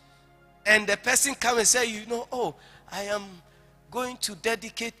and the person comes and says, you know, oh, I am going to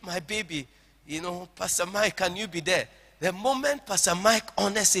dedicate my baby. You know, Pastor Mike, can you be there? The moment Pastor Mike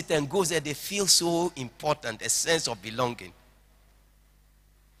honors it and goes there, they feel so important, a sense of belonging.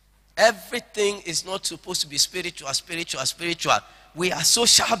 Everything is not supposed to be spiritual. We are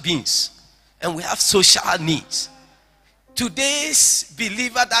social beings and we have social needs. Today's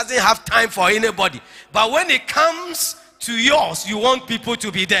believer doesn't have time for anybody. But when it comes to yours, you want people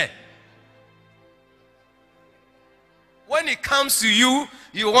to be there. When it comes to you,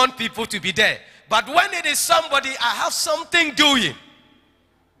 you want people to be there. But when it is somebody, I have something doing,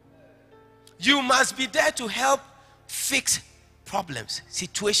 you must be there to help fix problems,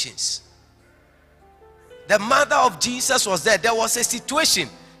 situations. The mother of Jesus was there. There was a situation,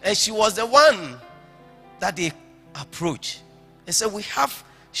 and she was the one that they approached. They said, we have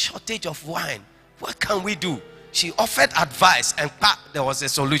shortage of wine. What can we do? She offered advice, and there was a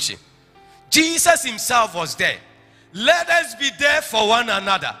solution. Jesus himself was there. Let us be there for one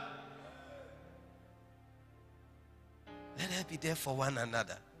another. Let us be there for one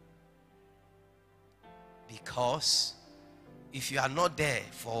another. Because if you are not there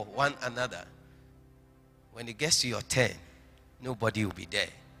for one another, when it gets to your turn, nobody will be there.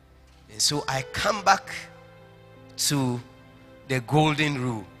 And so I come back to the golden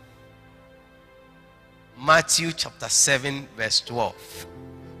rule. Matthew chapter 7 verse 12.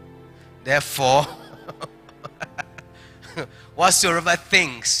 Therefore, whatsoever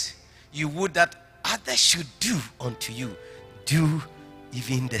things you would that others should do unto you, do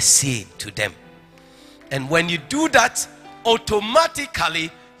even the same to them. And when you do that,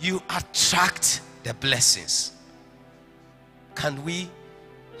 automatically you attract the blessings. Can we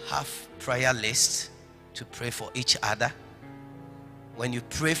have prayer lists to pray for each other? When you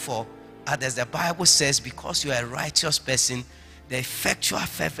pray for others, the Bible says, because you are a righteous person, the effectual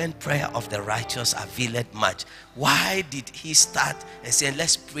fervent prayer of the righteous availeth much. Why did he start and say,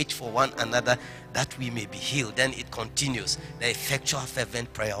 let's preach for one another that we may be healed? Then it continues, the effectual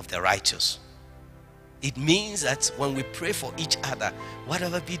fervent prayer of the righteous. It means that when we pray for each other,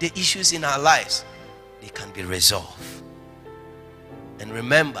 whatever be the issues in our lives, they can be resolved. And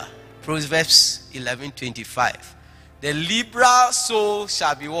remember, Proverbs 11:25, the liberal soul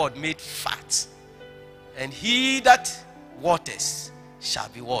shall be what? Made fat. And he that waters shall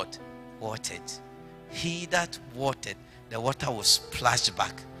be what? Watered. He that watered, the water will splash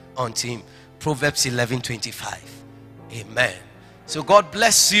back onto him. Proverbs 11:25. Amen. So God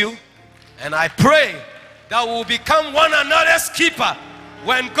bless you, and I pray that we'll become one another's keeper.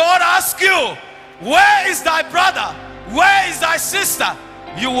 When God asks you, where is thy brother? Where is thy sister?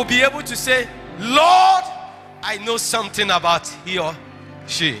 You will be able to say, Lord, I know something about he or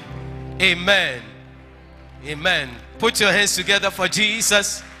she. Amen. Amen. Put your hands together for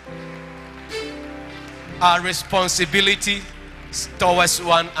Jesus. Our responsibility towards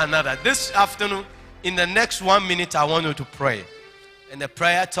one another. This afternoon, in the next 1 minute, I want you to pray. And the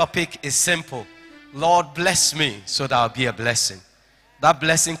prayer topic is simple. Lord, bless me so that I'll be a blessing. That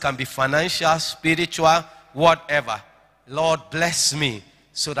blessing can be financial, spiritual, whatever. Lord, bless me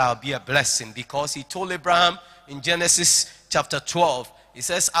so that I'll be a blessing. Because he told Abraham in Genesis chapter 12, he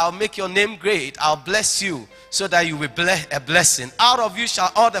says, I'll make your name great. I'll bless you so that you will be a blessing. Out of you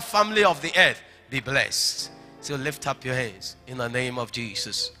shall all the family of the earth be blessed. So lift up your hands in the name of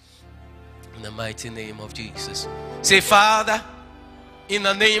Jesus. In the mighty name of Jesus. Say, Father, in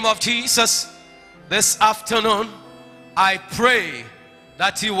the name of Jesus, this afternoon, I pray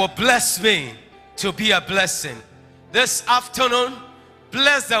that you will bless me to be a blessing. This afternoon,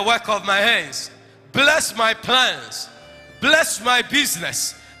 bless the work of my hands. Bless my plans. Bless my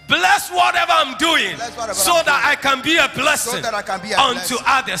business. Bless whatever I'm doing so that I can be a blessing unto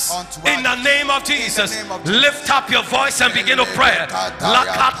others. In the name of Jesus, lift up your voice and begin to pray.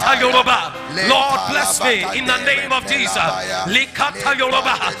 Lakata Yoruba. Lord, bless me in the name of Jesus. Likata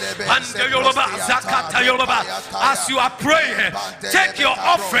Yoruba. And Yoruba. Zakata Yoruba. As you are praying, take your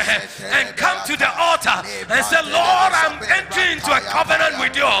offering and come to the altar and say, Lord, I'm entering into a covenant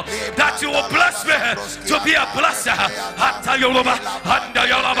with you that you will bless me to be a blesser. Hata Yoruba. And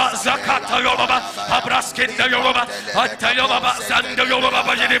Yoruba. Zakata Yoruba, Abraskinda Yoruba, Atta Yoruba, Zanda Yoruba,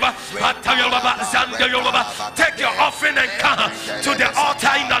 Bajiriba, Atta Yoruba, Zanda Yoruba. Take your offering and come to the altar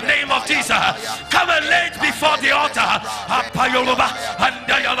in the name of Jesus. Come and lay it before the altar. Appa Yoruba,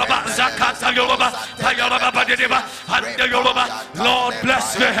 Anda Yoruba, Zakata Yoruba, Yoruba, Bajiriba, Anda Yoruba. Lord,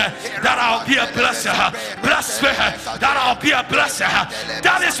 bless me that I'll be a blesser. Bless me that I'll be a blesser.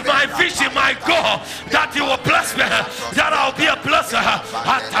 That is my vision, my goal. That you will bless me, that I'll be a blesser.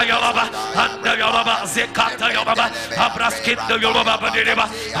 Yoruba, and the Yoruba, Zekata Yoruba, Abraskin the Yoruba,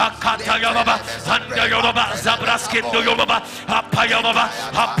 Badiriba, Akata Yoruba, and the Yoruba, Zabraskin the Yoruba, Apayoruba,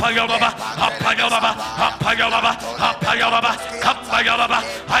 Apayoruba, Apayoruba, Apayoruba, Apayoruba, Kapayoruba.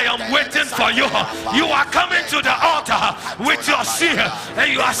 I am waiting for you. You are coming to the altar with your seal,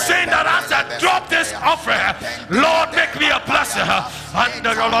 and you are saying that as I drop this offering, Lord, make me a blessing. And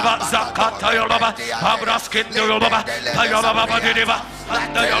the Yoruba, Zakata Yoruba, Abraskin the Yoruba, Payoruba, Badiriba.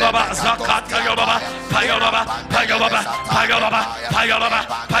 And the Yoruba, Zakata Yoruba, Payoruba, Payoruba, Payoruba, Payoruba,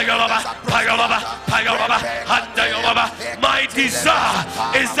 Payoruba, Payoruba, Payoruba, and the Yoruba. My desire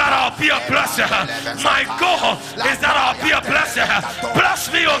is that I'll be a blessing. My goal is that I'll be a blessing.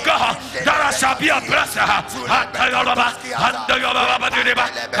 Bless me, O God, that I shall be a blessing. And the Yoruba, and the Yoruba, Badiriba,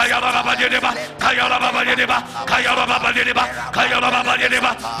 Payoruba, Badiriba, Payoruba, Badiriba, Payoruba, Badiriba, Payoruba,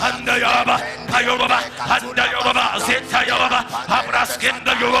 Badiriba, and the Yoruba, Payoruba, and the Yoruba, Zeta Yoruba, Abras. In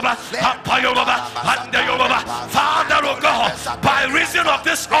the Yoruba, Yoruba, and the Yoruba. Father, O God, by reason of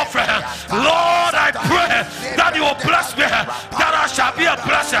this offering, Lord, I pray that you will bless me, that I shall be a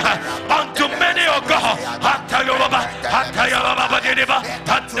blessing unto many, O God. Hatta Yoruba, Hatta Yoruba, Badiriba,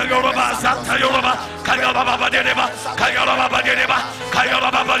 Hatta Yoruba, Zata Yoruba, Kayoruba, Badiriba, Kayoruba, Badiriba,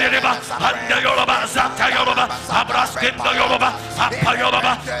 Kayoruba, Badiriba, Hatta Yoruba, Zata Yoruba, Abraskin the Yoruba, Hapa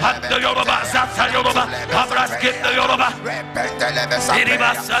Yoruba, Hatta Yoruba, Zata Yoruba, Abraskin the Yoruba.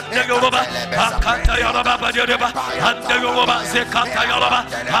 Diriba Santa Yoruba, Akata Yoruba, Badiriba, Anta Yoruba, Zekata Yoruba,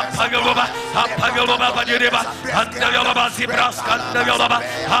 Hapa Yoruba, Hapa Yoruba, Badiriba, Anta Yoruba, Zibraskanda Yoruba,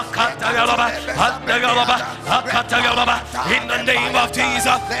 Akata Yoruba, Anta Yoruba, Akata Yoruba, in the name of Jesus,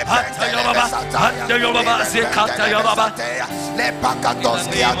 Anta Yoruba, Anta Yoruba, Zekata Yoruba,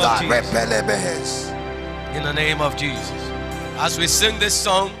 in the name of Jesus. As we sing this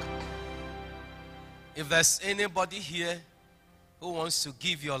song, if there's anybody here who wants to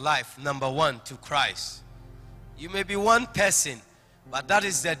give your life, number one, to Christ. You may be one person, but that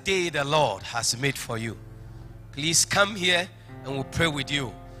is the day the Lord has made for you. Please come here and we'll pray with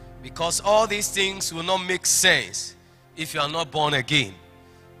you. Because all these things will not make sense if you are not born again.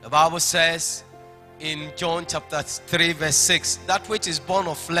 The Bible says in John chapter 3 verse 6, that which is born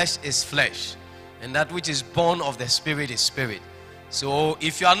of flesh is flesh, and that which is born of the Spirit is spirit. So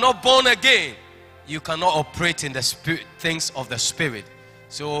if you are not born again, you cannot operate in the spirit, things of the Spirit.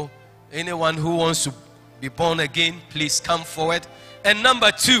 So anyone who wants to be born again, please come forward. And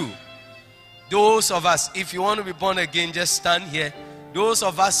number two, those of us, if you want to be born again, just stand here. Those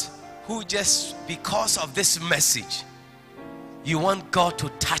of us who just, because of this message, you want God to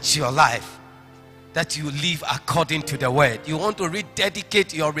touch your life, that you live according to the word. You want to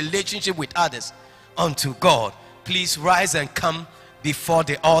rededicate your relationship with others unto God. Please rise and come before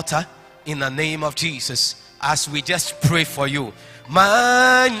the altar. In the name of Jesus, as we just pray for you.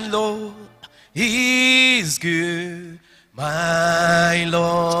 My Lord is good. My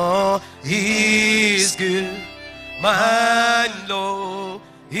Lord is good. My Lord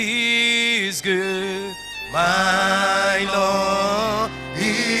is good. My Lord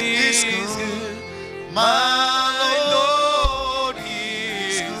is good. My Lord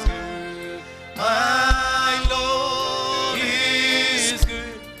is good. My Lord is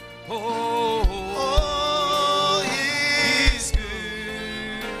good. Oh, He's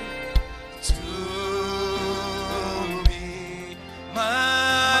good to me.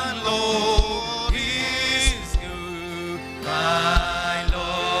 My Lord is good. My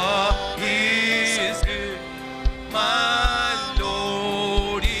Lord is good. My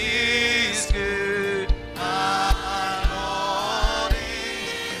Lord is good. My Lord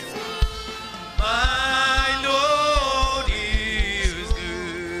is good. My Lord is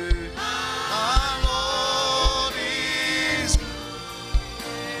good. My Lord is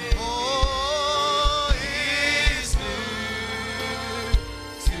good. Oh, He's good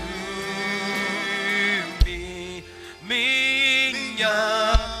to me. Minha,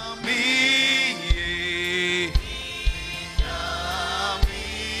 minha.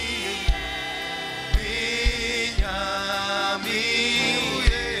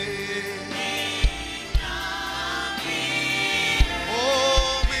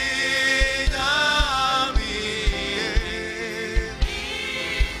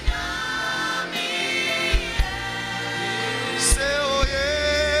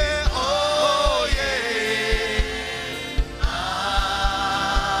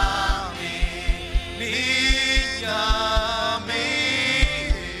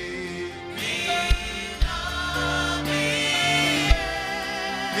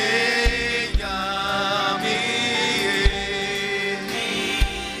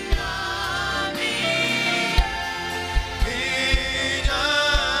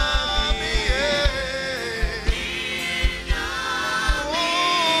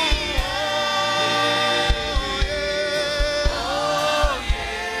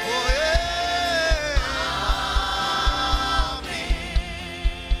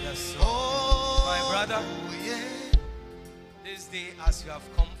 This day, as you have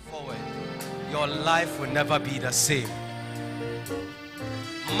come forward, your life will never be the same.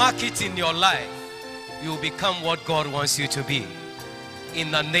 Mark it in your life. You will become what God wants you to be.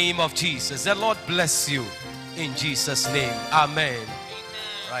 In the name of Jesus. The Lord bless you. In Jesus' name. Amen.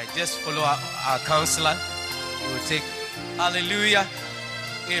 Right, just follow our counselor. We will take hallelujah.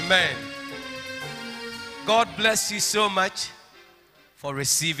 Amen. God bless you so much for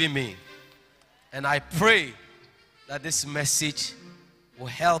receiving me. And I pray that this message will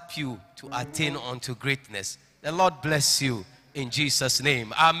help you to attain unto greatness. The Lord bless you in Jesus'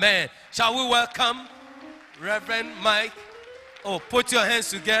 name. Amen. Shall we welcome Reverend Mike? Oh, put your hands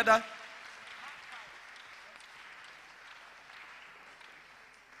together.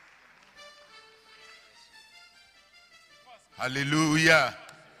 Hallelujah.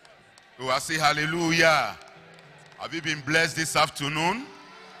 Oh, I say hallelujah. Have you been blessed this afternoon?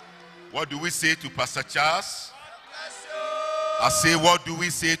 What do we say to Pastor Charles? I say, what do we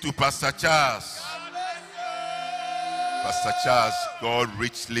say to Pastor Charles? Pastor Charles, God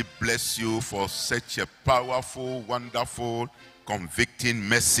richly bless you for such a powerful, wonderful, convicting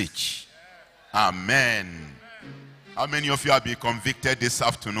message. Amen. How many of you have been convicted this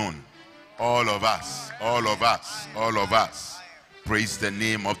afternoon? All of us, all of us, all of us. Praise the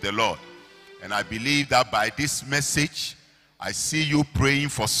name of the Lord. And I believe that by this message, I see you praying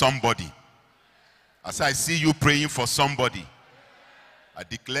for somebody. As I see you praying for somebody, I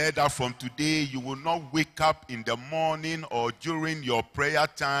declare that from today, you will not wake up in the morning or during your prayer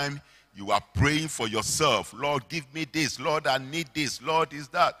time. You are praying for yourself. Lord, give me this. Lord, I need this. Lord, is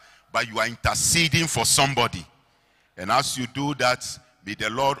that. But you are interceding for somebody. And as you do that, may the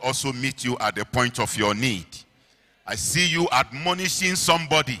Lord also meet you at the point of your need. I see you admonishing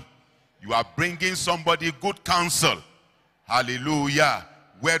somebody. You are bringing somebody good counsel. Hallelujah.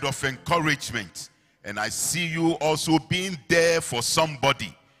 Word of encouragement. And I see you also being there for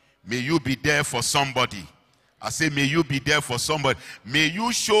somebody. May you be there for somebody. I say, may you be there for somebody. May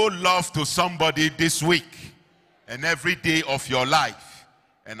you show love to somebody this week and every day of your life.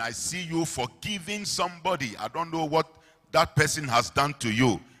 And I see you forgiving somebody. I don't know what that person has done to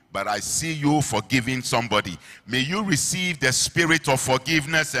you, but I see you forgiving somebody. May you receive the spirit of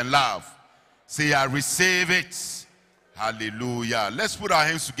forgiveness and love. Say, I receive it. Hallelujah. Let's put our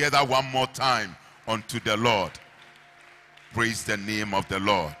hands together one more time unto the Lord. Praise the name of the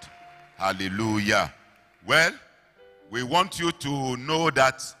Lord. Hallelujah. Well, we want you to know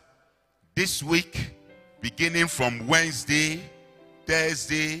that this week, beginning from Wednesday,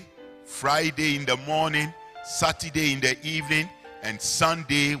 Thursday, Friday in the morning, Saturday in the evening, and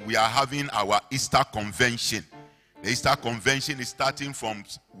Sunday, we are having our Easter convention. The Easter convention is starting from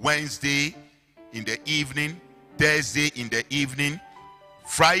Wednesday in the evening, Thursday in the evening,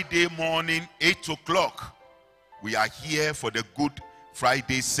 Friday morning, 8 o'clock, we are here for the Good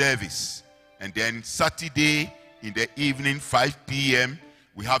Friday service. And then Saturday in the evening, 5 p.m.,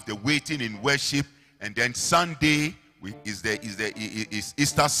 we have the waiting in worship. And then Sunday is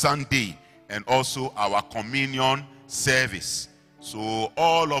Easter Sunday, and also our communion service. So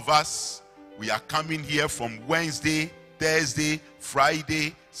all of us, we are coming here from Wednesday, Thursday,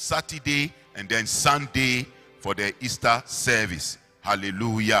 Friday, Saturday, and then Sunday for the Easter service.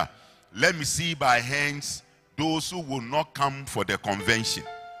 Hallelujah. Let me see by hands those who will not come for the convention.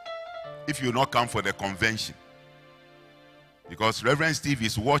 If you will not come for the convention, because Reverend Steve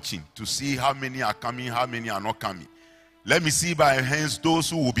is watching to see how many are coming, how many are not coming. Let me see by hands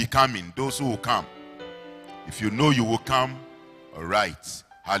those who will be coming, those who will come. If you know you will come, all right.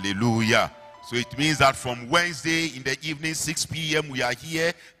 Hallelujah. So it means that from Wednesday in the evening, 6 p.m., we are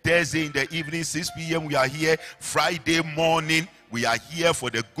here. Thursday in the evening, 6 p.m., we are here. Friday morning, we are here for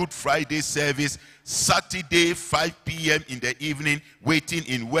the Good Friday service. Saturday, 5 p.m. in the evening, waiting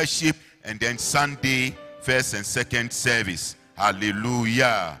in worship. And then Sunday, first and second service.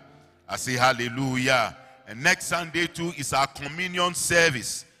 Hallelujah. I say hallelujah. And next Sunday too is our communion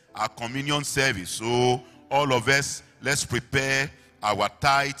service. Our communion service. So all of us, let's prepare our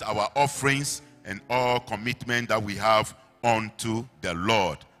tithes, our offerings, and all commitment that we have unto the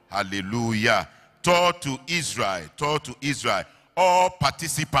Lord. Hallelujah. Taught to Israel, all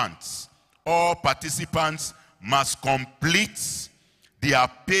participants must complete their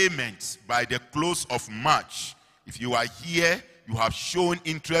payments by the close of March. If you are here, you have shown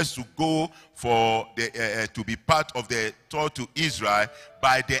interest to go for the to be part of the tour to Israel,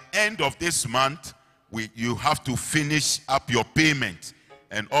 by the end of this month, you have to finish up your payment.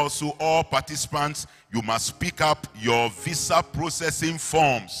 And also all participants, you must pick up your visa processing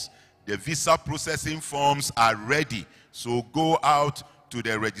forms. The visa processing forms are ready. So go out to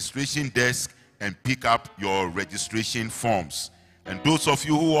the registration desk and pick up your registration forms. And those of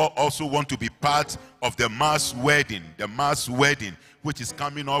you who also want to be part of the mass wedding, which is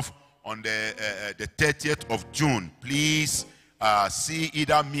coming off on the 30th of June, please see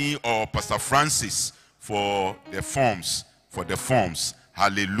either me or Pastor Francis for the forms.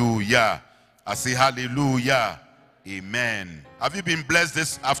 Hallelujah. I say hallelujah. Amen. Have you been blessed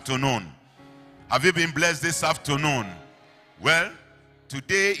this afternoon? Well,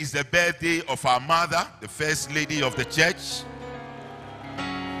 today is the birthday of our mother, the first lady of the church.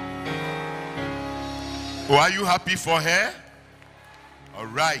 Oh, are you happy for her? All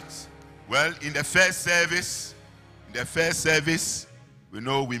right. Well, in the first service,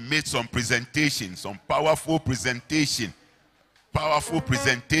 we made some presentation, some powerful presentation.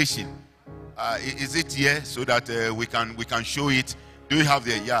 Is it here so that we can show it? Do you have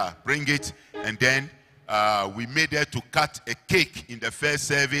the, yeah, bring it. And then we made her to cut a cake in the first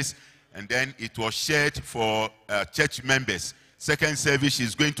service, and then it was shared for church members. Second service,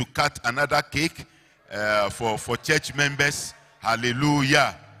 she's going to cut another cake for church members.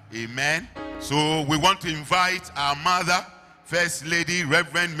 Hallelujah. Amen. So we want to invite our mother, First Lady,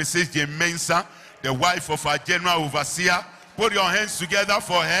 Reverend Mrs. J. Mensah, the wife of our General Overseer. Put your hands together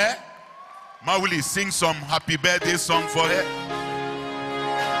for her. Mawuli, sing some happy birthday song for her.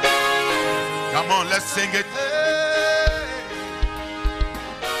 Come on, let's sing it.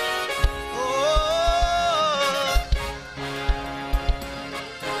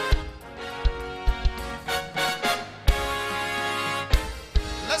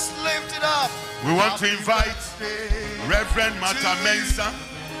 Let's lift it up. We want to invite Reverend Mata Mensah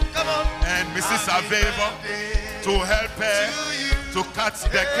and Mrs. Afile to help her to cut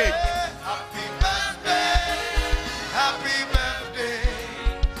the cake. Happy birthday, happy birthday,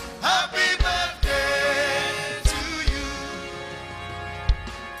 happy birthday to you.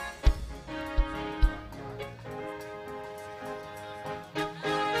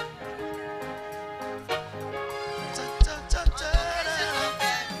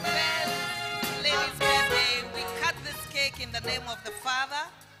 Lady's birthday, we cut this cake in the name of the Father,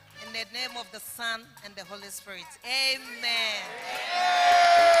 in the name of the Son, and the Holy Spirit. Amen.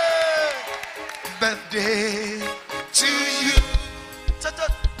 Birthday to you.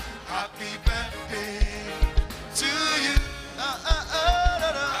 Happy birthday to you. Happy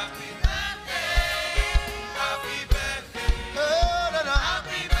birthday. Happy birthday.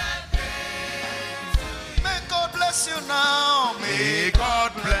 Happy birthday. May God bless you now. May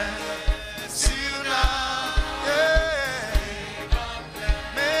God bless you now. Yeah.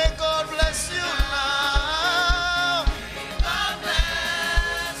 May God bless you now.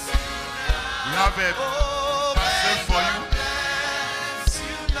 We have a parcel for you.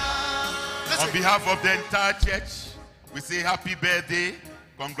 On behalf of the entire church, we say happy birthday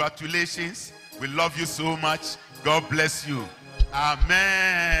Congratulations. We love you so much. God bless you.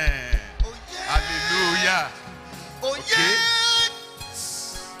 Amen. Oh, yeah. Hallelujah. Oh, Okay.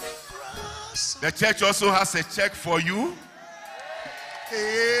 Yes. The church also has a check for you.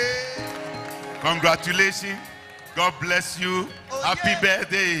 Hey. Congratulations. God bless you. Oh, Happy yeah.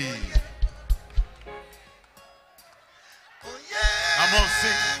 birthday. Oh, yeah. Come on,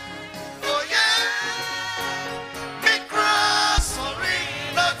 sing. Oh, yeah. Me cry, sorry,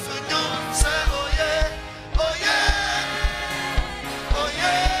 not to you. Say, oh, yeah. Oh, yeah. Oh,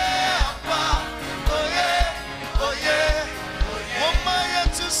 yeah. Papa. Oh, yeah. Oh, yeah. What am I yet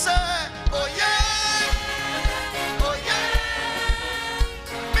to say? Oh, yeah. Oh, yeah.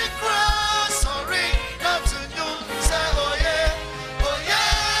 Me cry, sorry, not to you. Say, oh, yeah. Oh,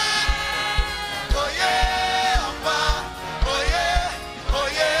 yeah. Oh, yeah. Papa. Oh, yeah. Oh,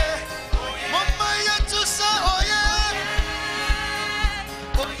 yeah. What am I yet to say? Oh, yeah.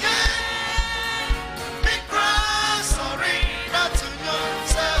 Oh, yeah. Me cry, sorry, not to you.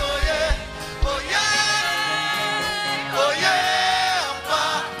 Say, oh, yeah. Oh, yeah. Oh, yeah. Papa.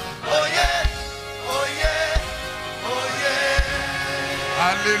 Oh, yeah. Oh, yeah. Oh, yeah.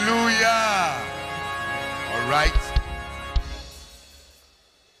 Hallelujah. All right.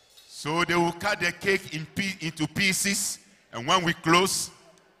 So they will cut the cake into pieces. And when we close,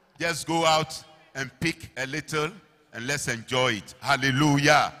 just go out and pick a little and let's enjoy it.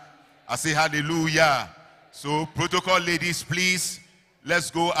 Hallelujah. I say hallelujah. So protocol ladies, please,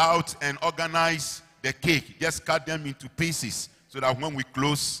 let's go out and organize the cake. Just cut them into pieces so that when we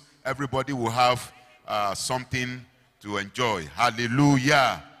close, everybody will have something to enjoy.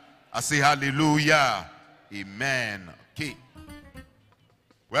 Hallelujah. I say hallelujah. Amen. Okay.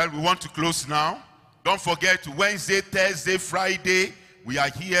 Well, we want to close now. Don't forget, Wednesday, Thursday, Friday, we are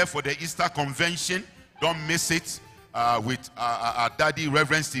here for the Easter Convention. Don't miss it with our daddy,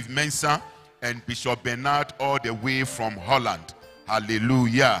 Reverend Steve Mensah, and Bishop Bernard, all the way from Holland.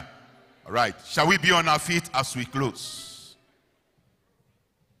 Hallelujah. All right. Shall we be on our feet as we close?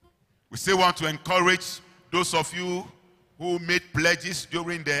 We still want to encourage those of you who made pledges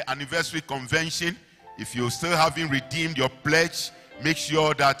during the anniversary convention. If you still haven't redeemed your pledge, make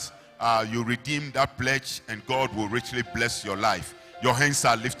sure that you redeem that pledge and God will richly bless your life. Your hands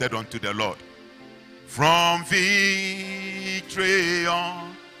are lifted unto the Lord. From victory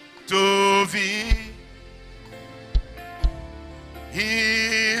on to victory,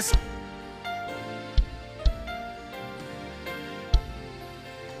 His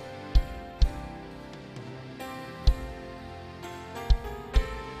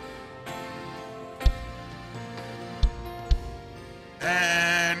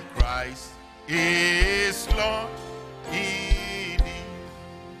and Christ is Lord in me.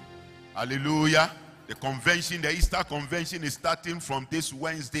 Hallelujah. The convention, the Easter convention is starting from this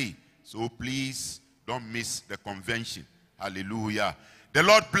Wednesday. So please don't miss the convention. Hallelujah. The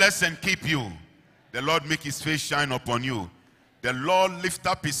Lord bless and keep you. The Lord make his face shine upon you. The Lord lift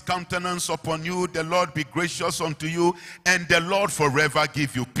up his countenance upon you. The Lord be gracious unto you. And the Lord forever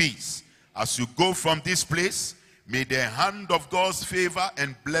give you peace. As you go from this place, may the hand of God's favor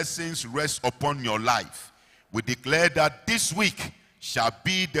and blessings rest upon your life. We declare that this week shall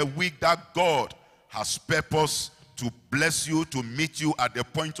be the week that God has purpose to bless you, to meet you at the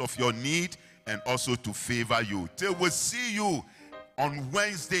point of your need, and also to favor you. Till we see you on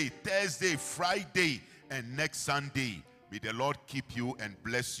Wednesday, Thursday, Friday, and next Sunday. May the Lord keep you and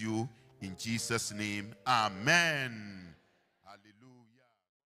bless you in Jesus' name. Amen.